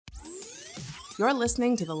You're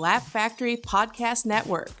listening to the Laugh Factory Podcast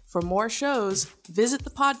Network. For more shows, visit the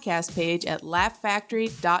podcast page at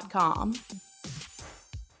laughfactory.com.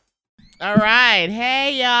 All right.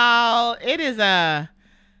 Hey, y'all. It is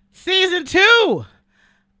season 2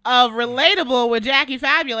 of Relatable with Jackie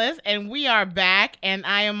Fabulous, and we are back, and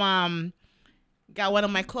I am got one of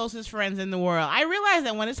my closest friends in the world. I realize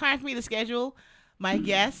that when it's time for me to schedule my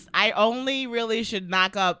guests, I only really should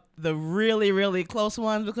knock up the really, really close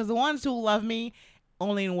ones, because the ones who love me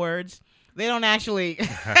only in words, they don't actually. They're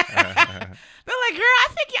like, girl, I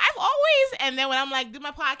think I've always. And then when I'm like, do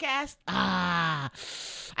my podcast,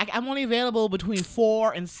 I'm only available between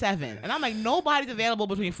 4 and 7. And I'm like, nobody's available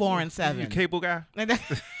between 4 and 7. You cable guy?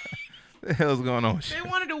 The hell's going on? They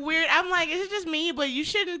wanted a weird. I'm like, is it just me? But you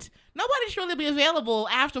shouldn't. Nobody should really be available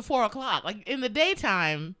after 4 o'clock, like in the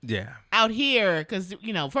daytime. Yeah. Out here, because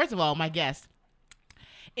first of all, my guest,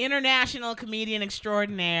 international comedian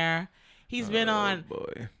extraordinaire. He's been on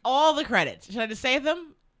all the credits. Should I just say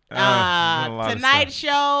them? Tonight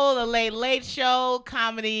Show, The Late Late Show,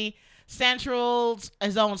 Comedy Central's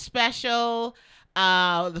his own special,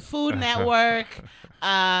 the Food Network.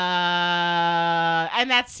 And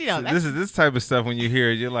that's, this type of stuff when you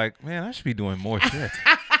hear it, you're like, man, I should be doing more shit.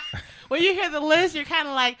 When you hear the list, you're kind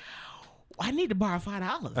of like, I need to borrow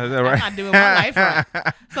 $5. Is that right? I'm not doing my life right.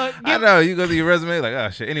 So I know, you go through your resume like, oh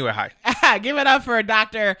shit. Anyway, hi. Give it up for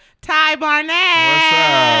Dr. Ty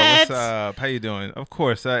Barnett. What's up? How you doing? Of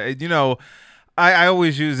course. I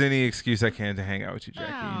always use any excuse I can to hang out with you,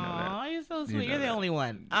 Jackie. Oh, you know that. You're so sweet. You're the that. only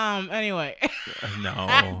one. Anyway. No,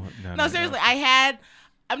 seriously. No.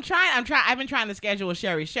 I've been trying to schedule with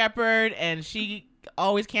Sherry Shepherd, and she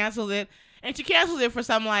always cancels it. And she cancels it for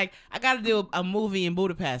something like, I got to do a movie in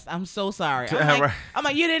Budapest. I'm so sorry. I'm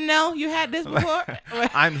like, you didn't know you had this before?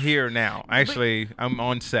 I'm here now. Actually, I'm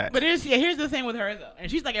on set. But here's the thing with her, though. And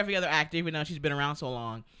she's like every other actor, even though she's been around so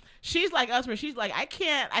long. She's like us, where she's like, I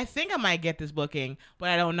think I might get this booking, but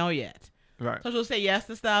I don't know yet. Right. So she'll say yes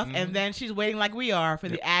to stuff, and then she's waiting like we are for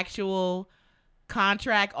the actual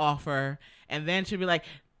contract offer. And then she'll be like,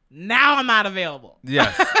 now I'm not available.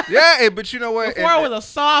 Yes. Yeah, but you know what? Before it was a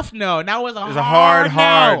soft no. Now it's a hard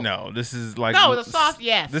no. no. This is like no, it's a soft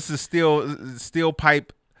yes. This is steel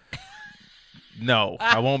pipe. No,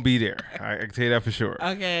 I won't be there. I can tell you that for sure.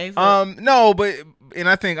 Okay. So. No, and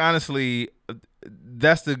I think honestly,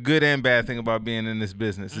 that's the good and bad thing about being in this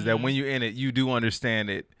business is that when you're in it, you do understand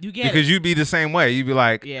it. You get because it. you'd be the same way. You'd be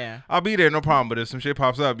like, yeah, I'll be there, no problem. But if some shit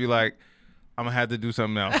pops up, you're like, I'm gonna have to do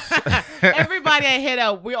something else. Everybody I hit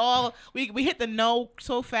up, we hit the no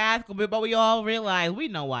so fast, but we all realize we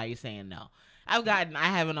know why you're saying no. I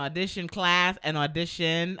have an audition class, an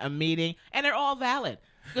audition, a meeting, and they're all valid.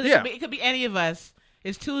 It could be any of us.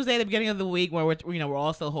 It's Tuesday, the beginning of the week, where we're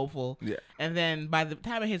all still hopeful. Yeah. And then by the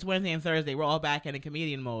time it hits Wednesday and Thursday, we're all back in a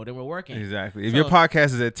comedian mode and we're working. Exactly. If your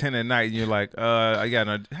podcast is at 10 at night and you're like, how you got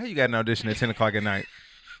an audition at 10 o'clock at night?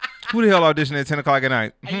 Who the hell auditioned at 10 o'clock at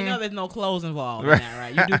night? And you know there's no clothes involved in that,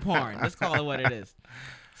 right? You do porn. Let's call it what it is.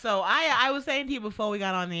 So I was saying to you before we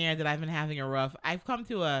got on the air that I've been having I've come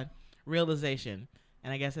to a realization,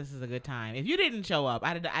 and I guess this is a good time. If you didn't show up,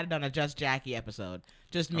 I'd have done a Just Jackie episode.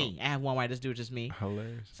 Just me. I have one where I just do it just me.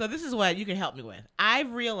 Hilarious. So this is what you can help me with.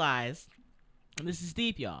 I've realized, and this is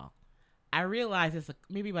deep, y'all. I realized this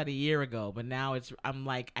maybe about a year ago, but now I'm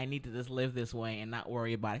like, I need to just live this way and not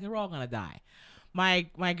worry about it, because we're all going to die.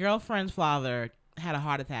 My girlfriend's father had a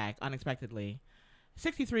heart attack unexpectedly.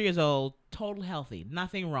 63 years old, total healthy,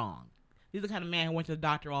 nothing wrong. He's the kind of man who went to the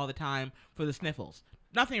doctor all the time for the sniffles.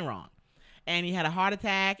 Nothing wrong. And he had a heart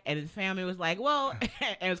attack, and his family was like, well,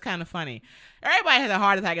 it was kind of funny. Everybody has a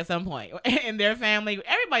heart attack at some point in their family.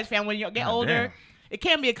 Everybody's family, when you get older, damn. It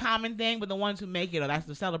can be a common thing, but the ones who make it, that's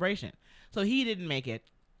the celebration. So he didn't make it.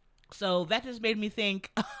 So that just made me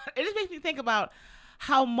think, it just makes me think about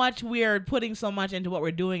how much we're putting so much into what we're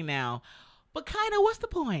doing now. But kind of, what's the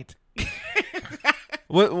point?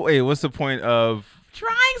 What's the point of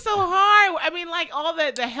trying so hard? I mean, like all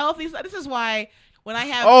the healthy stuff. This is why when I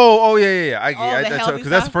have yeah. I get because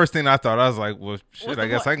that's the first thing I thought. I was like, well, shit. I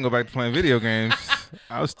guess I can go back to playing video games.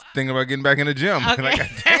 I was thinking about getting back in the gym. Okay. Like,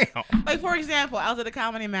 damn. Like for example, I was at the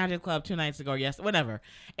Comedy Magic Club 2 nights ago. Whatever.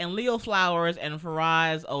 And Leo Flowers and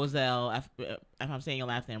Faraz Ozel. If I'm saying your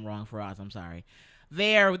last name wrong, Faraz, I'm sorry.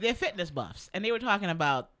 They're fitness buffs, and they were talking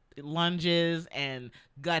about lunges and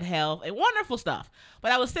gut health and wonderful stuff.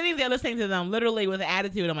 But I was sitting there listening to them literally with an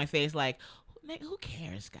attitude on my face like, who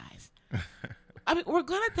cares, guys? I mean, we're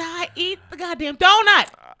gonna die. Eat the goddamn donut.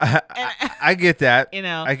 I get that. You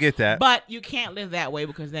know, I get that. But you can't live that way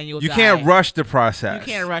because then you'll. You die. can't rush the process.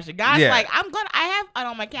 You can't rush it. God's like, I have it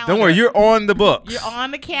on my calendar. Don't worry, you're on the books. You're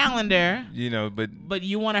on the calendar. You know, but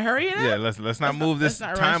you want to hurry it up? Yeah, let's not move this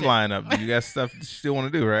timeline up. You got stuff you still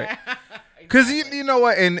want to do, right? Because you know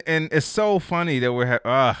what, and it's so funny that we're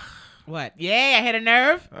what? Yeah, I hit a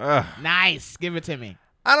nerve. Nice, give it to me.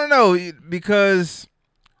 I don't know, because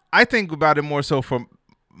I think about it more so from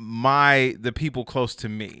the people close to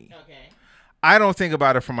me. Okay. I don't think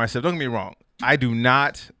about it for myself. Don't get me wrong. I'm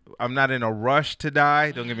not in a rush to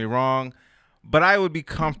die. Don't get me wrong. But I would be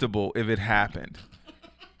comfortable if it happened.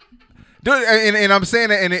 And I'm saying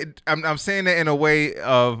that, I'm saying that in a way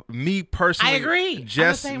of me personally. I agree.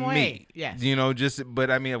 Just I'm the same me. way. Yes. You know,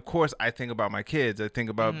 but I mean, of course, I think about my kids. I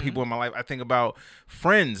think about people in my life. I think about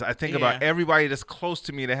friends. I think about everybody that's close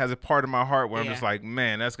to me that has a part of my heart where I'm just like,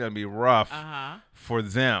 man, that's gonna be rough for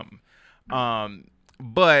them.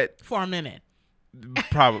 But for a minute.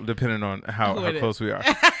 Probably depending on how close we are.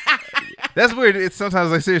 That's weird. It's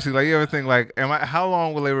sometimes like seriously, like you ever think like, how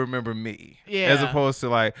long will they remember me? Yeah. As opposed to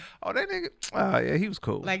like, oh that nigga, yeah, he was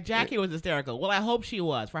cool. Like Jackie was hysterical. Well, I hope she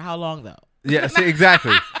was. For how long though? Yeah, see,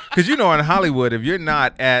 exactly. Because in Hollywood, if you're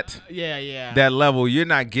not at that level, you're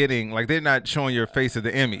not getting like they're not showing your face at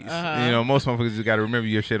the Emmys. You know, most motherfuckers just got to remember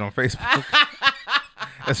your shit on Facebook.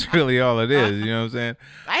 That's really all it is. You know what I'm saying?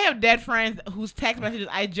 I have dead friends whose text messages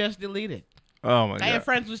I just deleted. Oh my God! I have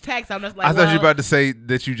friends whose text I'm just like. I thought you were about to say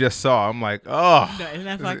that you just saw. I'm like, oh. No, isn't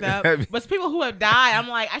that fucked up? But people who have died, I'm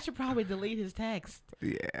like, I should probably delete his text.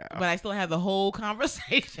 Yeah. But I still have the whole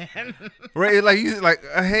conversation. Right? Like you like,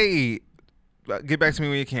 hey, get back to me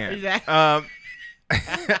when you can. Exactly.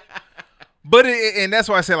 But and that's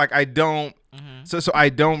why I say like I don't. So I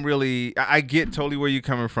don't really. I get totally where you're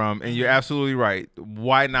coming from, and you're absolutely right.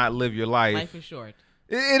 Why not live your life? Life is short.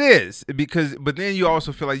 It is but then you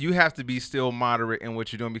also feel like you have to be still moderate in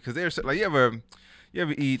what you're doing because there's like you ever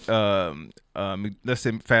eat let's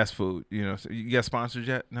say fast food, you know, so you got sponsored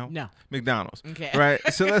yet? No. McDonald's. Okay. Right.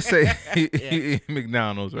 So let's say you eat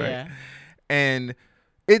McDonald's, right? Yeah. And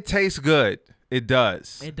it tastes good. It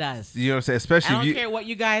does. It does. You know what I'm saying? Especially I don't care what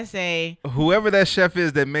you guys say. Whoever that chef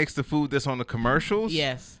is that makes the food that's on the commercials.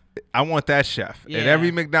 Yes. I want that chef at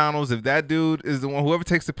every McDonald's. If that dude is the one, whoever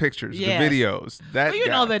takes the pictures, the videos, that well,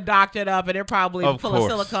 know they're doctored up and they're probably full of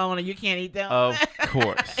silicone and you can't eat them. Of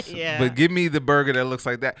course. But give me the burger that looks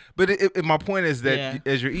like that. But my point is that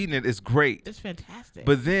as you're eating it, it's great. It's fantastic.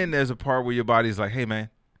 But then there's a part where your body's like, hey man,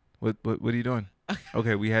 what are you doing?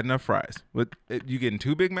 Okay, we had enough fries. But you getting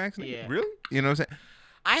 2 Big Macs? Yeah. Really? You know what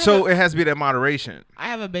I'm saying? It has to be that moderation. I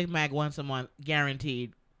have a Big Mac once a month,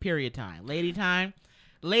 guaranteed. Period time. Lady time.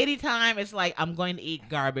 Lady time, it's like I'm going to eat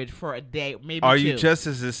garbage for a day, maybe Are 2. you just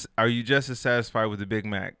as satisfied with the Big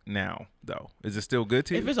Mac now, though? Is it still good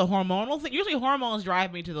to you? If it's a hormonal thing, usually hormones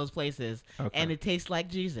drive me to those places, and it tastes like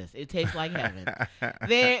Jesus. It tastes like heaven.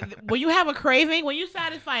 When you have a craving, when you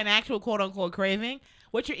satisfy an actual quote-unquote craving,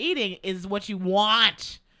 what you're eating is what you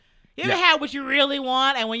want. You ever had what you really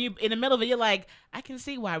want, and when you in the middle of it, you're like, I can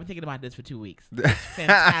see why I've been thinking about this for 2 weeks. It's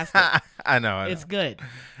fantastic. I know. It's good.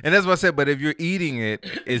 And that's what I said. But if you're eating it,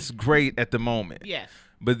 it's great at the moment. Yes.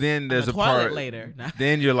 But then there's a part later.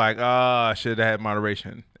 Then you're like, I should have had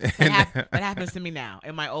moderation. That happens to me now.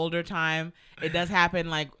 In my older time, it does happen.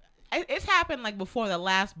 Like it's happened like before the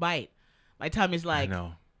last bite. My tummy's like, I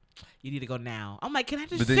know. You need to go now. I'm like, can I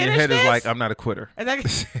just But then finish your head this? is like, I'm not a quitter. And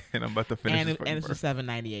I'm about to finish this. And it's for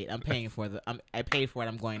 $7.98. I'm paying for I paid for it.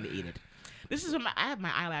 I'm going to eat it. This is I have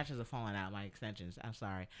my eyelashes are falling out. My extensions. I'm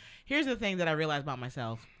sorry. Here's the thing that I realized about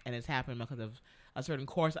myself, and it's happened because of a certain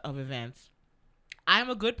course of events. I'm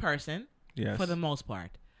a good person. Yes. For the most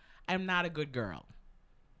part. I'm not a good girl.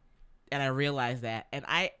 And I realize that. And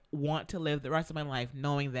I want to live the rest of my life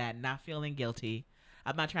knowing that, not feeling guilty.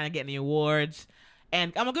 I'm not trying to get any awards.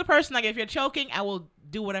 And I'm a good person. Like, if you're choking, I will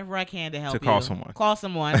do whatever I can to help you. Call someone. Call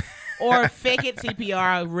someone. Or fake it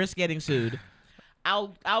CPR, risk getting sued.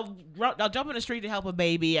 I'll jump in the street to help a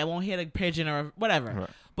baby. I won't hit a pigeon or whatever. Right.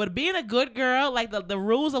 But being a good girl, like the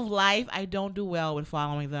rules of life, I don't do well with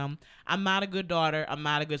following them. I'm not a good daughter. I'm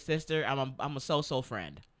not a good sister. I'm a so-so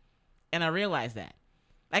friend. And I realize that.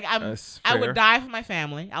 Like, I would die for my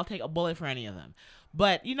family. I'll take a bullet for any of them.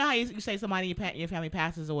 But you know how you say somebody in your family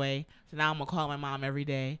passes away, so now I'm going to call my mom every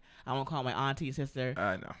day. I'm going to call my auntie, sister.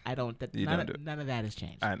 I know. I don't. None of that has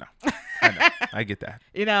changed. I know. I get that.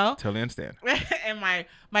 You know? Totally understand. And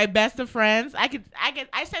my best of friends,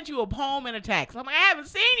 I sent you a poem and a text. I'm like, I haven't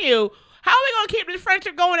seen you. How are we going to keep this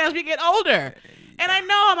friendship going as we get older? And I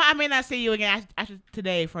know I may not see you again after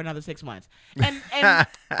today for another 6 months. And I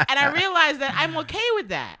realize that I'm okay with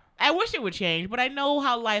that. I wish it would change, but I know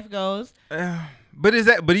how life goes. But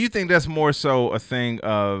do you think that's more so a thing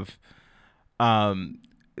of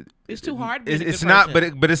it's too hard. It's not,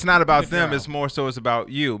 but it's not about them. It's more so it's about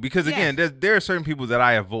you. Because again, there are certain people that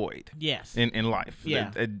I avoid. Yes. In life.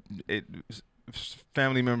 Yeah.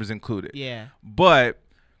 Family members included. Yeah. But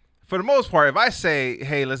for the most part, if I say,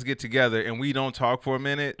 "Hey, let's get together," and we don't talk for a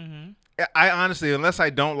minute, I honestly, unless I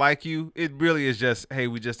don't like you, it really is just, hey,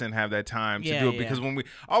 we just didn't have that time to do it. Because I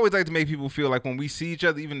always like to make people feel like when we see each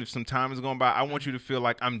other, even if some time is going by, I want you to feel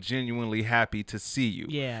like I'm genuinely happy to see you.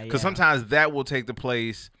 Yeah. Because sometimes that will take the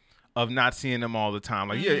place of not seeing them all the time.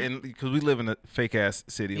 Like, and because we live in a fake ass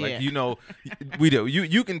city. Like, we do.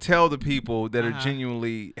 You can tell the people that are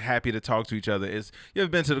genuinely happy to talk to each other. You ever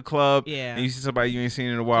been to the club and you see somebody you ain't seen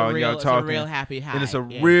in a while and y'all talking. It's a real happy high. And it's a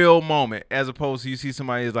real moment, as opposed to you see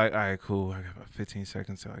somebody is like, all right, cool. I got about 15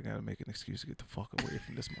 seconds, so I got to make an excuse to get the fuck away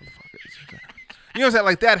from this motherfucker. You know what I'm saying?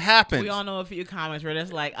 Like, that happens. We all know a few comments where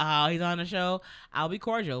it's like, oh, he's on the show. I'll be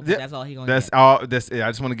cordial, but that's all he's going to get. I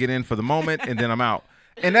just want to get in for the moment, and then I'm out.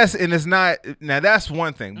 And it's not, now that's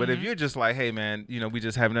one thing. But if you're just like, hey, man, we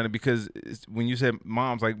just haven't done it, because when you said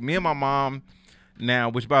moms, like me and my mom now,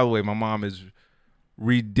 which by the way, my mom is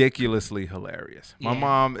ridiculously hilarious. My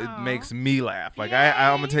mom makes me laugh. Like,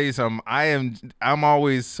 I'm going to tell you something. I'm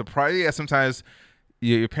always surprised. Yeah, sometimes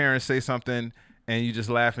your parents say something and you just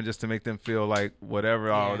laughing just to make them feel like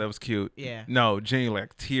whatever. Oh, that was cute. Yeah. No, genuinely,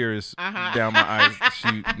 like tears down my eyes.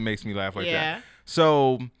 She makes me laugh like that.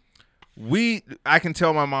 So I can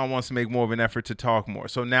tell my mom wants to make more of an effort to talk more.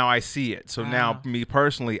 So now I see it. So now, me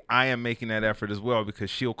personally, I am making that effort as well, because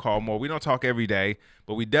she'll call more. We don't talk every day,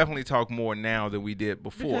 but we definitely talk more now than we did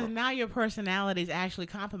before. Because now your personalities actually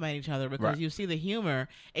complement each other, because you see the humor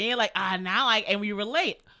and you're like, and we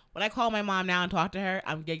relate. When I call my mom now and talk to her,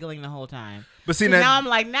 I'm giggling the whole time. But see, now I'm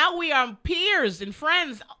like, now we are peers and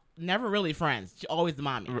friends. Never really friends. She's always the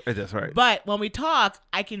mommy. That's right. But when we talk,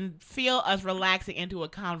 I can feel us relaxing into a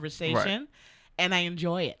conversation, and I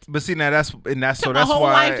enjoy it. But see, now that's took my whole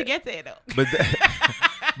life to get there, though.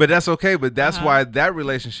 But that's okay. But that's why that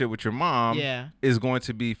relationship with your mom is going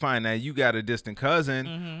to be fine. Now you got a distant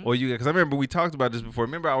cousin, or because I remember we talked about this before.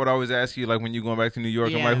 Remember, I would always ask you, like, when you going back to New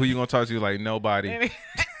York, I'm like, who you gonna talk to? Like, nobody.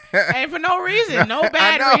 And for no reason, no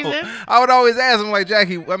bad reason. I would always ask him, like,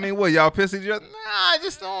 Jackie, I mean, what, y'all pissed at each other? Nah, I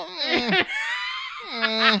just don't.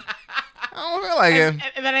 I don't feel like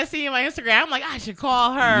it. And then I see you on my Instagram. I'm like, I should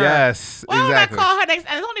call her. Yes, Why would I call her next?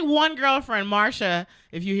 And there's only one girlfriend, Marsha.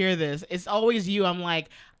 If you hear this, it's always you. I'm like,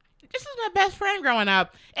 this is my best friend growing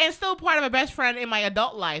up, and still part of my best friend in my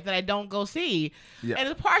adult life that I don't go see. Yeah. And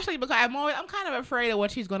it's partially because I'm kind of afraid of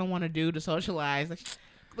what she's going to want to do to socialize,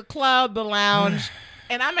 the club, the lounge.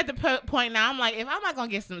 And I'm at the point now, I'm like, if I'm not going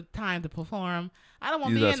to get some time to perform, I don't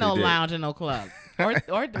want to be in no lounge and no club. Or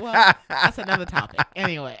well, that's another topic.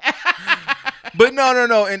 Anyway. But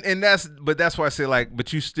no. And that's why I say, like,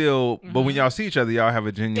 but you still, but when y'all see each other, y'all have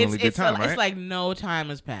a genuinely good time, right? It's like no time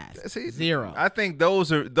has passed. Zero. I think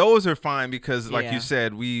those are fine because, like you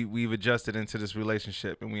said, we've adjusted into this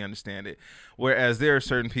relationship and we understand it. Whereas there are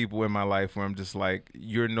certain people in my life where I'm just like,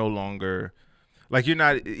 you're no longer... Like, you're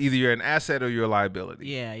not, either you're an asset or you're a liability.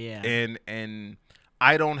 Yeah. And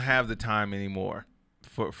I don't have the time anymore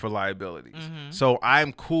for liabilities. So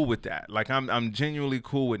I'm cool with that. Like, I'm genuinely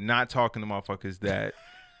cool with not talking to motherfuckers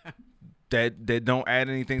that don't add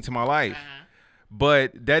anything to my life.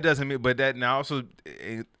 But that doesn't mean, I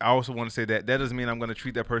also want to say that doesn't mean I'm going to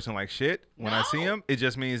treat that person like shit when I see him. It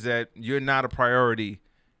just means that you're not a priority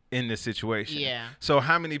in this situation. Yeah. So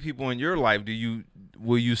how many people in your life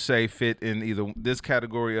will you say fit in either this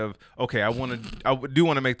category of, okay, I do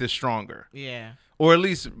want to make this stronger. Yeah. Or at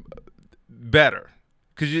least better.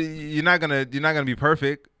 Cuz you're not going to be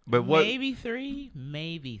perfect, but what? Maybe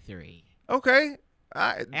three. Okay.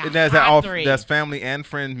 And that's family and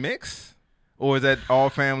friend mix? Or is that all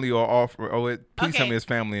family or all please tell me it's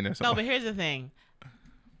family in there somewhere. No, but here's the thing.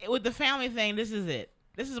 With the family thing, this is it.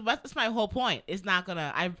 That's my whole point. It's not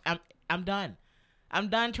gonna. I'm done. I'm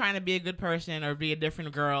done trying to be a good person or be a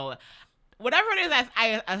different girl. Whatever it is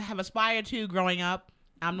I have aspired to growing up,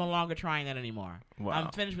 I'm no longer trying that anymore. Wow.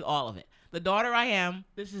 I'm finished with all of it. The daughter I am,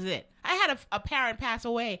 this is it. I had a parent pass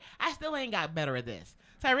away. I still ain't got better at this.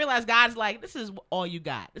 So I realized God's like, this is all you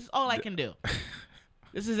got. This is all I can do.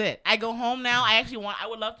 This is it. I go home now. I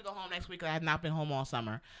would love to go home next week because I have not been home all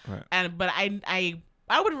summer. Right. But I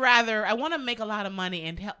I want to make a lot of money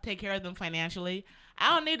and help take care of them financially.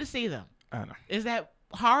 I don't need to see them. I know. Is that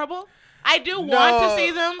horrible? I do want to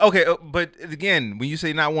see them. Okay, but again, when you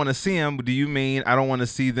say not want to see them, do you mean I don't want to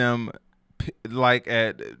see them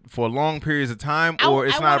for long periods of time, or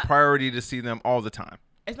it's not a priority to see them all the time?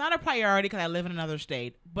 It's not a priority because I live in another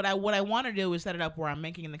state. But what I want to do is set it up where I'm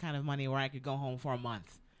making the kind of money where I could go home for a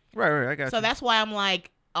month. Right. I got you. So that's why I'm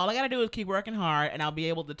like, all I got to do is keep working hard, and I'll be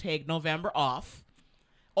able to take November off.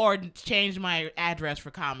 Or change my address for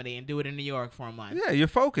comedy and do it in New York for a month. Yeah, you're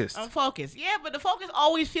focused. I'm focused. Yeah, but the focus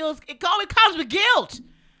always comes with guilt.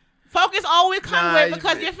 Focus always comes with,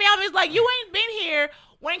 because your family's like, you ain't been here.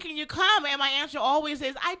 When can you come? And my answer always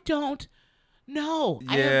is, I don't know.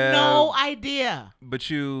 Yeah, I have no idea. But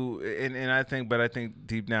I think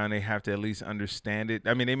deep down they have to at least understand it.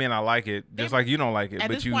 I mean, they may not like it, just like you don't like it. At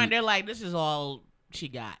this point, they're like, this is all she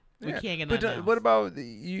got. We can't get nothing else. What about,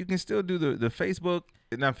 you can still do the Facebook?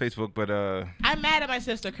 Not Facebook, but I'm mad at my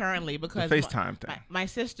sister currently because the FaceTime thing. My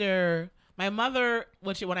sister, my mother,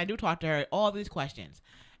 when I do talk to her, all these questions,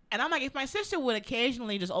 and I'm like, if my sister would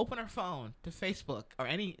occasionally just open her phone to Facebook or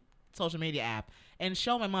any social media app and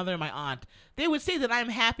show my mother and my aunt, they would see that I'm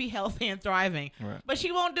happy, healthy, and thriving. Right. But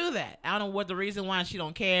she won't do that. I don't know what the reason why she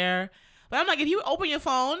don't care. But I'm like, if you open your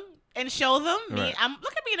phone and show them me, look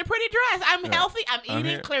at me in a pretty dress. I'm healthy. I'm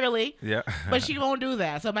eating clearly. Yeah. But she won't do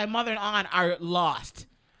that. So my mother and aunt are lost.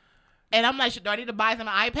 And I'm like, do I need to buy them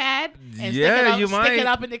an iPad and stick it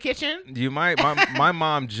up in the kitchen? You might. My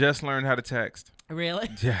mom just learned how to text. Really?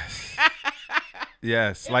 Yes.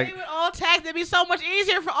 Yes. If we would all text, it'd be so much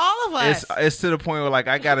easier for all of us. It's to the point where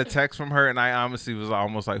I got a text from her and I honestly was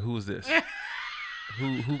almost like, who's this?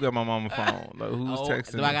 Who got my mama phone? Like, who's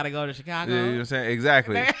texting? Do I gotta go to Chicago? Yeah, you know what I'm saying?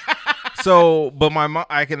 Exactly. So, but my mom,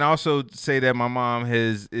 I can also say that my mom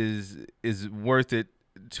is worth it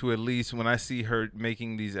to at least when I see her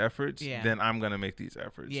making these efforts, then I'm gonna make these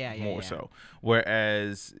efforts more so.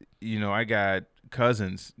 Whereas, I got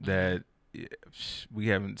cousins that we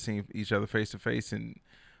haven't seen each other face to face in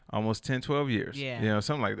almost 10, 12 years. Yeah.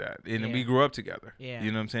 Something like that. And we grew up together. Yeah.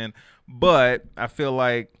 You know what I'm saying? But I feel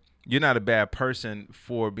like you're not a bad person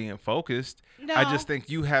for being focused. No. I just think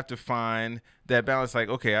you have to find that balance. Like,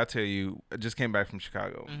 okay, I'll tell you, I just came back from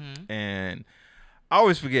Chicago. Mm-hmm. And I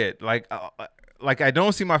always forget, like I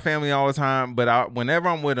don't see my family all the time, but whenever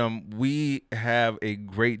I'm with them, we have a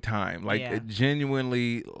great time,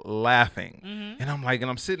 genuinely laughing. Mm-hmm. And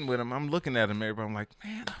I'm sitting with them, I'm looking at them, everybody, I'm like,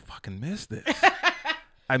 man, I fucking miss this.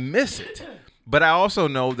 I miss it. But I also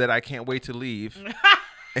know that I can't wait to leave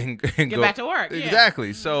and get go back to work. Exactly.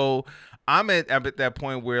 Yeah. So I'm at that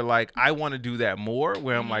point where I want to do that more,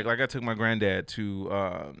 where I'm like I took my granddad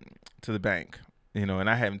to the bank, and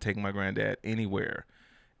I haven't taken my granddad anywhere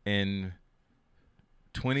in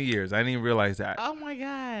 20 years. I didn't even realize that. Oh my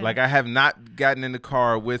God. I have not gotten in the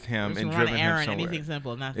car with him and driven him somewhere. Anything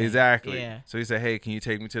simple, nothing. Exactly. Yeah. So he said, hey, can you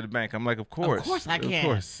take me to the bank? I'm like, of course. Of course I can. Of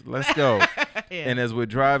course. Let's go. And as we're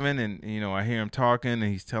driving and, I hear him talking and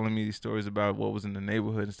he's telling me these stories about what was in the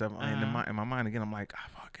neighborhood and stuff. And in my mind again, I'm like,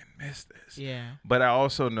 I fucking miss this. Yeah. But I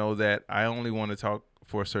also know that I only want to talk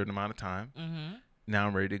for a certain amount of time. Mm-hmm. Now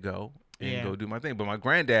I'm ready to go and go do my thing. But my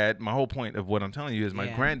granddad, my whole point of what I'm telling you is my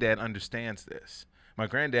granddad understands this. My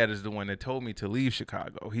granddad is the one that told me to leave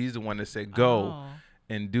Chicago. He's the one that said, go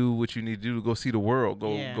and do what you need to do to go see the world,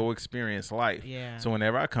 go experience life. Yeah. So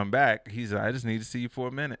whenever I come back, he's like, I just need to see you for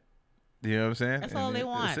a minute. You know what I'm saying? That's all they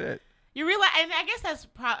want. That's it. You realize, and I guess that's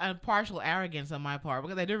partial arrogance on my part,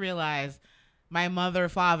 because I do realize my mother,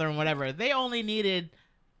 father, and whatever, they only needed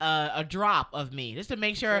a drop of me just to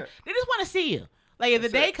make sure. They just want to see you. Like, if the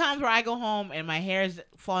day comes where I go home and my hair's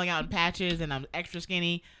falling out in patches and I'm extra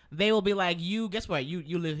skinny, they will be like, guess what?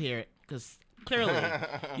 You live here, because clearly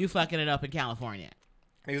you fucking it up in California.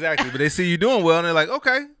 Exactly. But they see you doing well and they're like,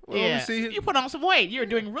 okay, well, let me see you. You put on some weight. You're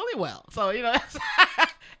doing really well. So, that's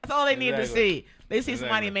all they need to see. They see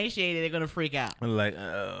somebody emaciated, they're going to freak out. Like,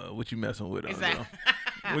 what you messing with? Exactly.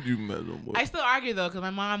 What you messing with? I still argue, though, because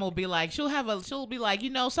my mom will be like, she'll be like,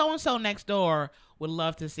 so-and-so next door would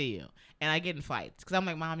love to see you. And I get in fights because I'm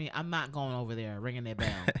like, Mommy, I'm not going over there ringing their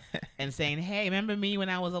bell and saying, hey, remember me when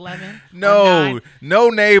I was 11? No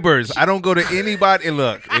neighbors. I don't go to anybody.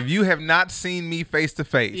 Look, if you have not seen me face to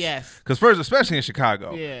face, yes, because first, especially in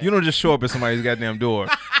Chicago, you don't just show up at somebody's goddamn door.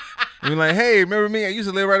 You're like, hey, remember me? I used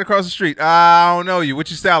to live right across the street. I don't know you.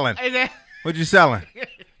 What you selling? What you selling?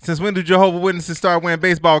 Since when did Jehovah's Witnesses start wearing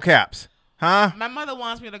baseball caps? Huh? My mother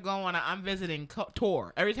wants me to go on I'm visiting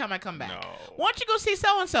tour every time I come back. No. Why don't you go see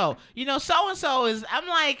so-and-so? So-and-so is, I'm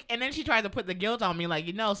like, and then she tries to put the guilt on me, like,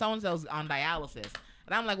 so-and-so's on dialysis.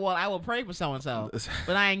 And I'm like, well, I will pray for so-and-so,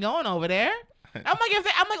 but I ain't going over there. I'm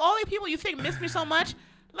like, all these people you think miss me so much,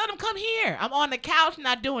 let them come here. I'm on the couch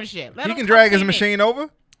not doing shit. He can drag his machine over.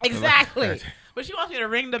 Exactly. But she wants me to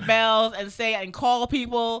ring the bells and say and call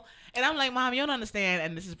people. And I'm like, Mom, you don't understand.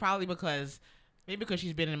 And this is probably because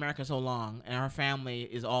she's been in America so long and her family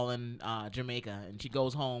is all in Jamaica and she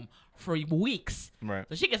goes home for weeks. Right.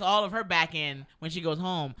 So she gets all of her back in when she goes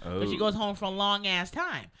home. But she goes home for a long ass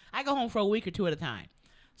time. I go home for a week or two at a time.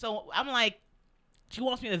 So I'm like, she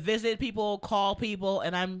wants me to visit people, call people,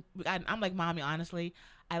 and I'm like, Mommy, honestly,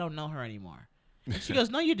 I don't know her anymore. And she goes,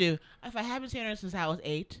 no, you do. If I haven't seen her since I was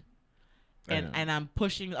 8, and I'm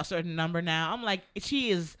pushing a certain number now, I'm like, she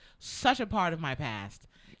is such a part of my past.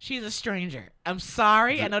 She's a stranger. I'm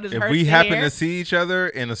sorry. I know this hurts. If we happen to see each other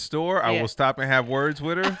in a store, I will stop and have words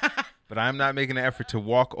with her. But I'm not making an effort to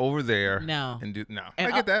walk over there. No. And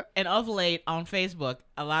I get that. And of late on Facebook,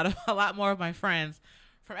 a lot more of my friends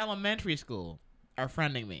from elementary school are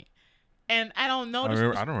friending me, and I don't know.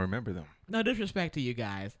 I don't remember them. No disrespect to you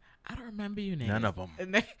guys, I don't remember you names. None of them.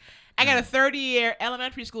 I got a 30-year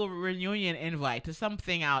elementary school reunion invite to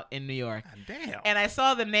something out in New York. Damn. And I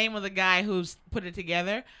saw the name of the guy who's put it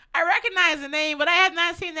together. I recognize the name, but I have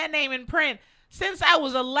not seen that name in print since I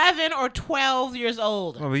was 11 or 12 years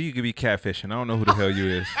old. Well, you could be catfishing. I don't know who the hell you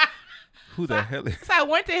is. Who the hell is? So I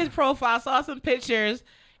went to his profile, saw some pictures.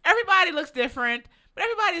 Everybody looks different. But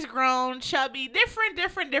everybody's grown, chubby, different.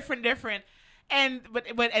 And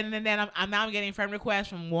then I'm getting friend requests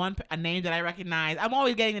from a name that I recognize. I'm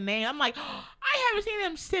always getting the name. I'm like, I haven't seen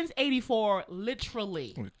him since '84,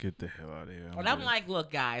 literally. Get the hell out of here. And I'm like,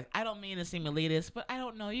 look, guys, I don't mean to seem elitist, but I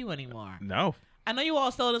don't know you anymore. No. I know you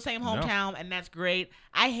all still in the same hometown, and that's great.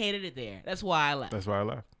 I hated it there. That's why I left.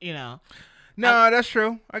 You know. No, that's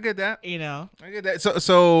true. I get that. You know. I get that.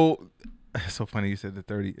 So. It's so funny you said the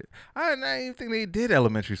 30. I didn't even think they did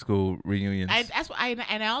elementary school reunions. That's what I've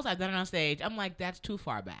done it on stage. I'm like, that's too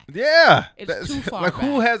far back. Yeah, it's too far like back.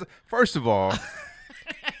 Who has? First of all,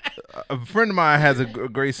 a friend of mine has a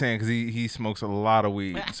great saying because he smokes a lot of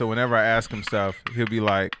weed. So whenever I ask him stuff, he'll be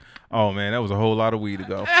like, "Oh man, that was a whole lot of weed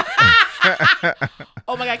ago."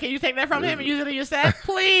 Oh my God, can you take that from him and use it in your set,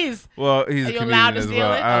 please? Well, he's a comedian as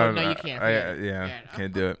well. Oh no, you can't.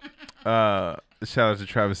 Can't do it. Shout out to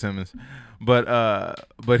Travis Simmons.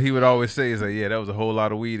 But he would always say, "Is like, yeah, that was a whole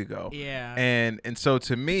lot of weed ago." Yeah. And so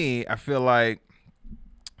to me, I feel like,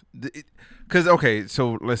 because okay,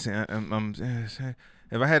 so listen,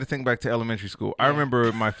 if I had to think back to elementary school, I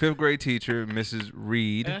remember my 5th grade teacher, Mrs.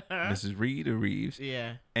 Reed, Mrs. Reed or Reeves,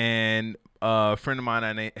 and a friend of mine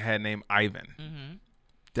I had named Ivan. Mm-hmm.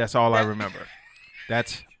 That's all I remember.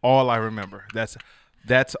 That's all I remember.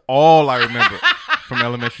 That's all I remember from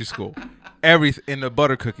elementary school. Everything, the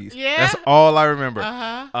butter cookies. Yeah. That's all I remember.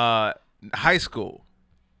 High school.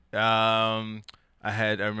 I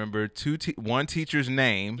remember one teacher's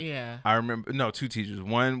name. Yeah. I remember two teachers.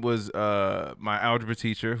 One was my algebra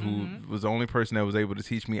teacher, who was the only person that was able to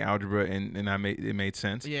teach me algebra, and it made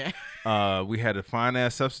sense. Yeah. We had a fine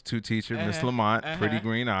ass substitute teacher, Miss Lamont, pretty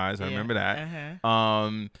green eyes. I remember that.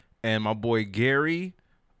 And my boy Gary,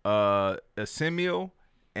 Samuel,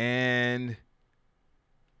 and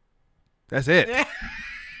that's it.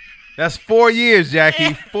 That's 4 years,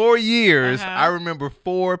 Jackie. 4 years. I remember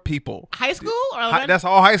 4 people. High school? Or that's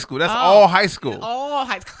all high school. That's all high school. All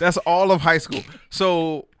high school. That's all of high school.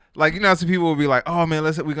 So, like, some people will be like, "Oh man,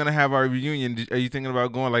 we're gonna have our reunion. Are you thinking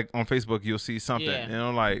about going?" Like on Facebook, you'll see something. Yeah.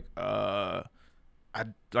 Like,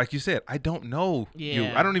 like you said, I don't know you.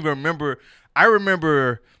 Yeah. I don't even remember. I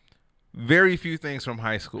remember very few things from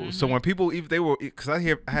high school. So when people, because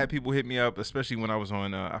I had people hit me up, especially when I was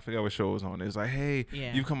on, I forgot what show it was on. It was like, "Hey,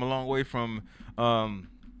 you've come a long way from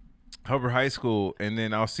Hubbard High School," and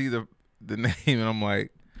then I'll see the name, and I'm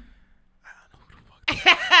like, I don't know who the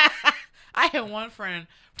fuck. I had one friend.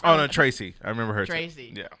 Tracy. I remember her.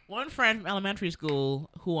 Tracy. Yeah. One friend from elementary school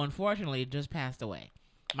who unfortunately just passed away.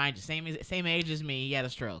 Mind you, same age as me. He had a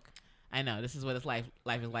stroke. I know, this is what his life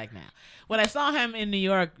is like now. When I saw him in New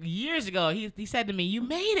York years ago, he said to me, "You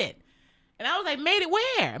made it." And I was like, "Made it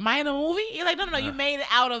where? Am I in a movie?" He's like, No, you made it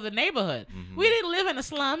out of the neighborhood. Mm-hmm. We didn't live in the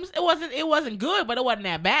slums. It wasn't good, but it wasn't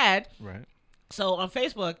that bad. Right. So on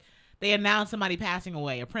Facebook, they announced somebody passing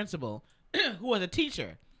away, a principal who was a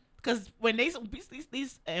teacher. Because when these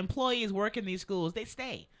employees work in these schools, they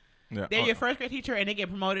stay. Yeah. They're your 1st grade teacher, and they get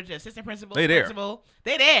promoted to assistant principal. They there.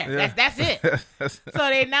 Yeah. That's it. So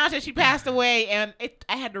they announced that she passed away, and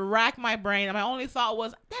I had to rack my brain. And my only thought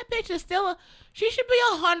was, that bitch is still She should be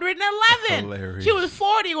 111. Hilarious. She was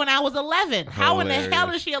 40 when I was 11. How in the hell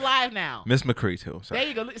is she alive now? Miss McCree too. Sorry. There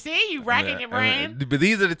you go. See, you racking your brain. But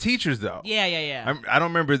these are the teachers, though. Yeah. I don't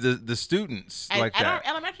remember the students like that.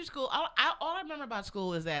 Elementary school. All I remember about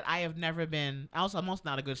school is that I have never been. I'm almost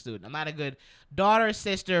not a good student. I'm not a good daughter,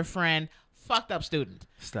 sister, friend. Fucked up student.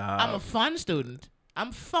 Stop. I'm a fun student.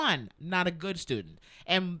 I'm fun, not a good student.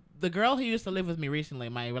 And the girl who used to live with me recently,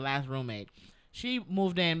 my last roommate, she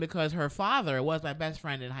moved in because her father was my best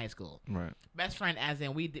friend in high school. Right. Best friend as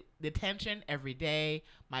in we detention every day,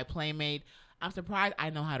 my playmate. I'm surprised I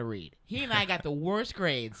know how to read. He and I got the worst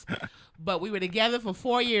grades, but we were together for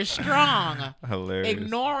 4 years strong. Hilarious.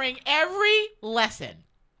 Ignoring every lesson.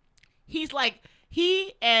 He's like,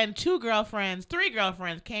 he and three girlfriends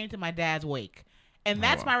came to my dad's wake. And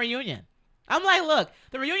that's my reunion. I'm like, look,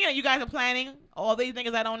 the reunion that you guys are planning, all these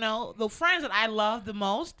niggas I don't know, the friends that I love the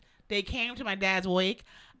most, they came to my dad's wake.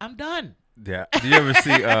 I'm done. Yeah. Do you ever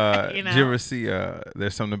see? Did you ever see?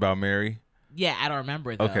 There's something about Mary. Yeah, I don't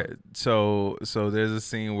remember it though. Okay, so there's a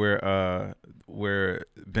scene where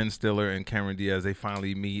Ben Stiller and Cameron Diaz, they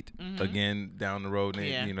finally meet again down the road,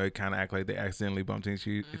 and they kind of act like they accidentally bumped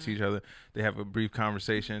into each other. They have a brief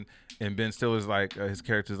conversation, and Ben Stiller's like, his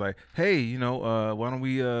character's like, hey, why don't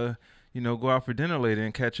we go out for dinner later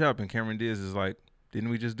and catch up? And Cameron Diaz is like, didn't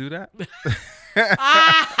we just do that?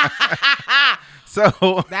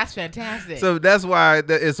 So that's fantastic. So that's why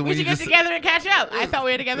it's when we should get together and catch up. I thought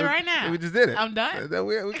we were together right now. We just did it. I'm done.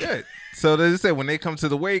 We good. So they just said when they come to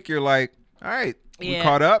the wake, you're like, all right, we Yeah.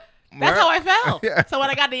 caught up. That's how I felt. Yeah. So when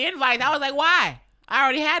I got the invite, I was like, why? I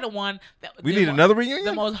already had the one. We need another reunion?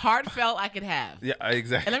 The most heartfelt I could have. Yeah,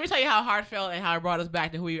 exactly. And let me tell you how heartfelt and how it brought us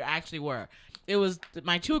back to who you actually were. It was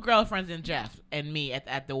my two girlfriends and Jeff and me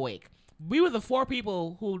at the wake. We were the 4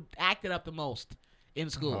 people who acted up the most in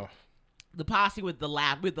school. Oh. The posse with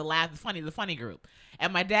the funny group.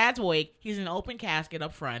 At my dad's wake, he's in an open casket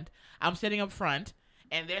up front. I'm sitting up front,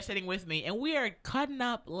 and they're sitting with me, and we are cutting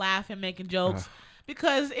up, laughing, making jokes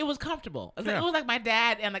because it was comfortable. It was like my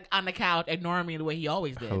dad on the couch ignoring me the way he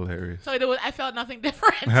always did. Hilarious. So I felt nothing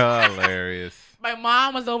different. Hilarious. My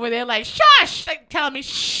mom was over there like, shush, like telling me,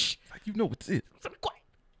 shh. Like, you know what's it? Quiet.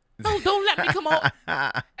 No, don't let me come over.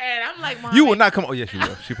 And I'm like, Mom. You will not come over. Yes, she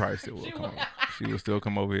will. She probably still will come over. She will still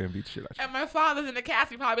come over here and beat the shit out of you. And my father's in the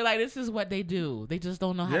casket probably like, this is what they do. They just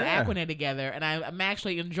don't know how to act when they're together. And I'm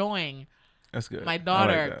actually enjoying That's good. my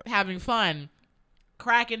daughter having fun,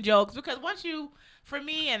 cracking jokes. Because for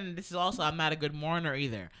me, and this is also, I'm not a good mourner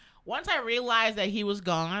either. Once I realized that he was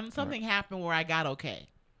gone, something happened where I got okay.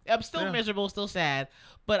 I'm still miserable, still sad.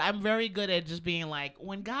 But I'm very good at just being like,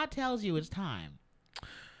 when God tells you it's time.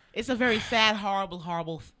 It's a very sad,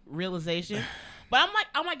 horrible realization. But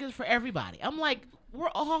I'm like this for everybody. I'm like,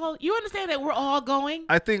 you understand that we're all going?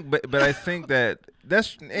 I think, but I think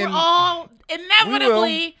that's we're all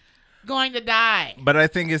inevitably going to die. But I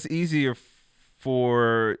think it's easier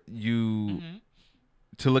for you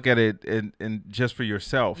to look at it and just for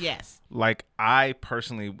yourself. Yes. Like I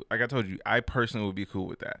personally, like I told you, I personally would be cool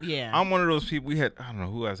with that. Yeah. I'm one of those people. I don't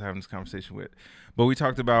know who I was having this conversation with, but we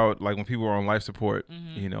talked about like when people are on life support,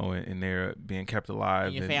 and they're being kept alive.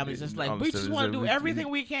 And your family's just like, we just want to do everything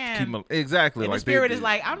we can. Exactly. And like the spirit is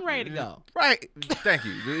like, I'm ready to go. Right. Thank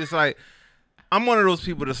you. It's like, I'm one of those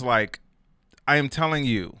people that's like, I am telling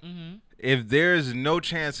you, if there's no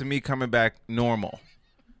chance of me coming back normal,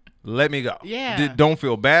 let me go. Yeah. Don't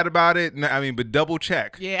feel bad about it. But double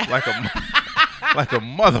check. Yeah. Like a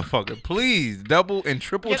motherfucker. Please, double and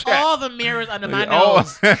triple Get check. all the mirrors under my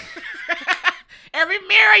nose. Every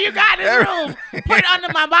mirror you got in this room, put it under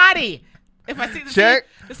my body. If I see if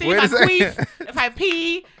I queef, if I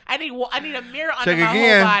pee, I need a mirror under my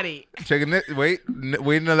whole body. Check it. Wait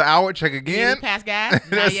another hour. Check again. Pass gas?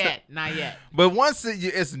 Not yet. But once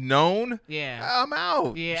it's known, I'm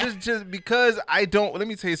out. Yeah. Just because I don't. Let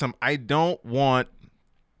me tell you something. I don't want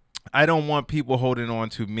people holding on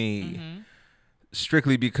to me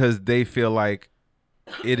strictly because they feel like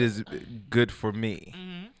it is good for me.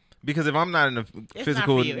 Because if I'm not in a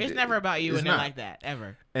physical, not for you. It's never about you, and they're like that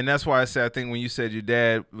ever. And that's why I said, I think when you said your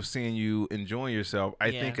dad was seeing you enjoying yourself,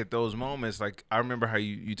 I think at those moments, like I remember how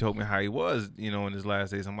you told me how he was, in his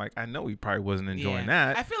last days. I'm like, I know he probably wasn't enjoying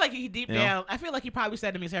that. I feel like he down. I feel like he probably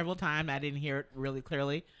said to me several times. I didn't hear it really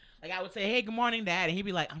clearly. Like I would say, "Hey, good morning, Dad," and he'd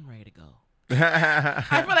be like, "I'm ready to go."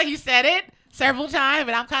 I feel like you said it several times,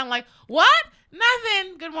 and I'm kind of like, what?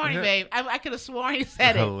 Nothing. Good morning, babe. I could have sworn you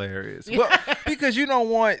said Hilarious. Well, because you don't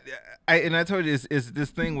want, I told you, it's this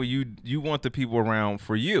thing where you want the people around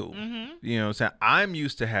for you. Mm-hmm. You know what I'm saying? I'm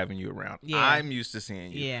used to having you around. Yeah. I'm used to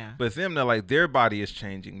seeing you. Yeah. But them, they're like, their body is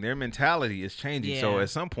changing. Their mentality is changing. Yeah. So at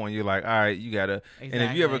some point, you're like, all right, you got to. Exactly. And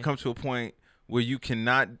if you ever come to a point where you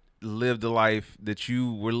cannot live the life that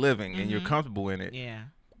you were living and you're comfortable in it,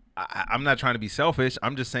 I'm not trying to be selfish.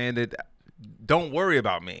 I'm just saying that don't worry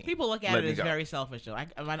about me. People look at it as very selfish, though.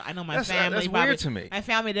 I know my family. That's weird to me. My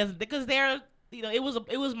family doesn't, because they're,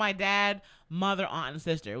 it was my dad, mother, aunt, and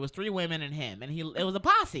sister. It was 3 women and him, and it was a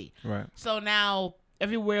posse. Right. So now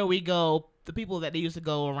everywhere we go, the people that they used to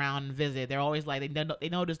go around and visit, they're always like they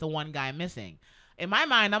notice the one guy missing. In my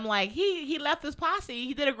mind, I'm like, he left this posse.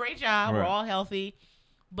 He did a great job. Right. We're all healthy,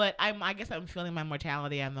 but I guess I'm feeling my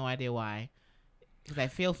mortality. I have no idea why, because I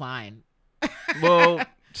feel fine. Well.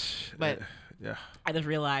 But yeah, I just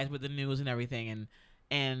realized with the news and everything,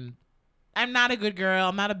 and I'm not a good girl.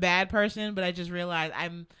 I'm not a bad person, but I just realized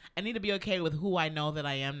I need to be okay with who I know that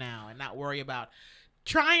I am now, and not worry about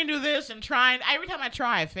trying to do this and trying. Every time I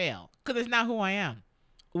try, I fail because it's not who I am.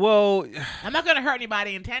 Well, I'm not going to hurt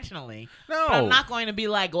anybody intentionally. No. But I'm not going to be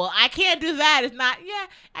like, well, I can't do that. It's not. Yeah,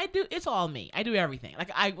 I do. It's all me. I do everything.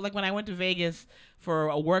 Like when I went to Vegas for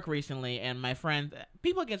a work recently, and my friends,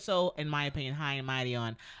 people get so, in my opinion, high and mighty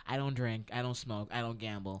on, I don't drink, I don't smoke, I don't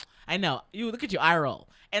gamble. I know. You look at you, I roll.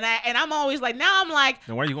 And I'm always like, now I'm like.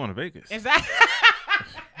 Then why are you going to Vegas? Exactly.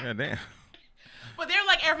 Yeah, damn. But they're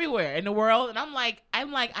like everywhere in the world, and I'm like,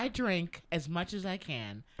 I drink as much as I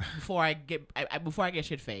can before I get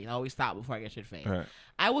shit faced. I always stop before I get shit faced. Right.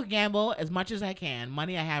 I will gamble as much as I can,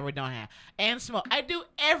 money I have or don't have, and smoke. I do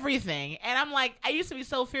everything, and I'm like, I used to be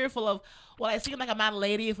so fearful of, well, I seem like I'm not a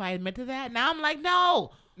lady if I admit to that. Now I'm like,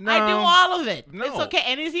 no. I do all of it. No. It's okay.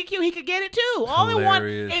 And Ezekiel, he could get it too. All in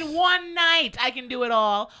one night, I can do it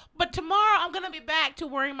all. But tomorrow, I'm gonna be back to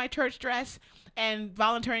wearing my church dress and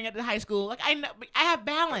volunteering at the high school. Like I know, I have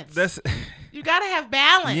balance. You gotta have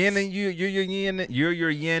balance. Yin and you're your yin. You're your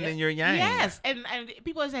yin and your yang. Yes, and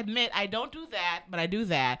people just admit I don't do that, but I do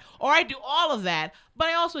that, or I do all of that, but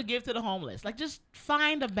I also give to the homeless. Like just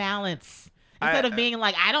find a balance. Instead of being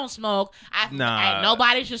like, I don't smoke,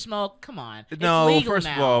 nobody should smoke. Come on. No, it's legal first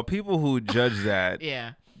now. of all, people who judge that.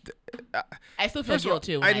 Yeah. I still feel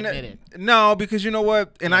guilty when I admit it. No, because you know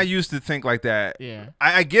what? And I used to think like that. Yeah.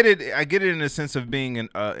 I get it. I get it in the sense of being an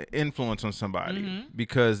influence on somebody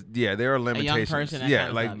because there are limitations. A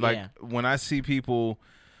young person, like when I see people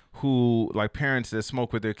who like parents that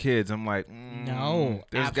smoke with their kids, I'm like, no,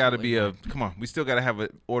 there's got to be come on. We still got to have an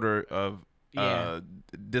order of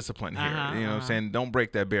discipline here. You know what I'm saying? Don't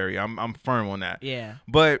break that barrier. I'm firm on that. Yeah.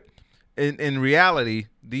 But in reality,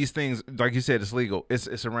 these things, like you said, it's legal.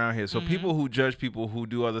 It's around here. So people who judge people who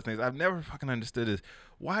do other things, I've never fucking understood this.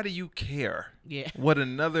 Why do you care what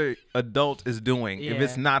another adult is doing if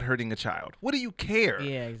it's not hurting a child? What do you care?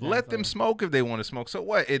 Yeah, exactly. Let them smoke if they want to smoke. So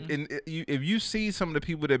what? If you see some of the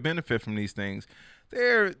people that benefit from these things,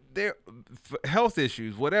 they're health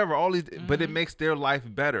issues, whatever, all these, but it makes their life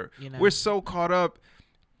better. You know? We're so caught up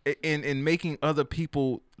in making other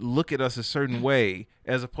people look at us a certain way,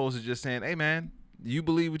 as opposed to just saying, hey man, you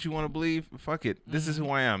believe what you want to believe, fuck it, this is who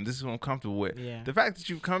I am, this is what I'm comfortable with. The fact that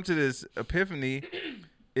you've come to this epiphany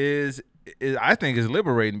is I think is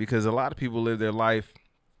liberating, because a lot of people live their life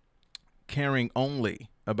caring only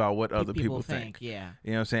about what other people think. Yeah.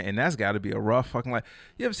 You know what I'm saying? And that's got to be a rough fucking life.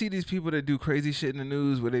 You ever see these people that do crazy shit in the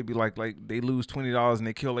news where they be like they lose $20 and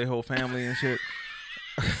they kill their whole family and shit?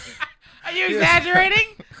 Are you exaggerating?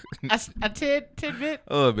 a tidbit?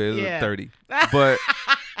 A little bit. It's 30.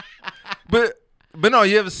 But no,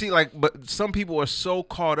 you ever see but some people are so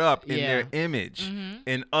caught up in their image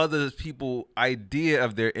and other people's idea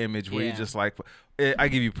of their image where you're just like, I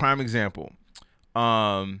give you a prime example.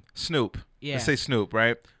 Snoop. Yeah. Let's say Snoop,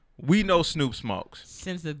 right? We know Snoop smokes.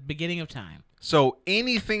 Since the beginning of time. So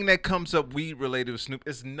anything that comes up weed related with Snoop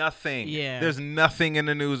is nothing. Yeah. There's nothing in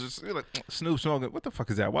the news. It's like, Snoop smoking. What the fuck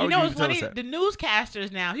is that? Why would you even tell us that? The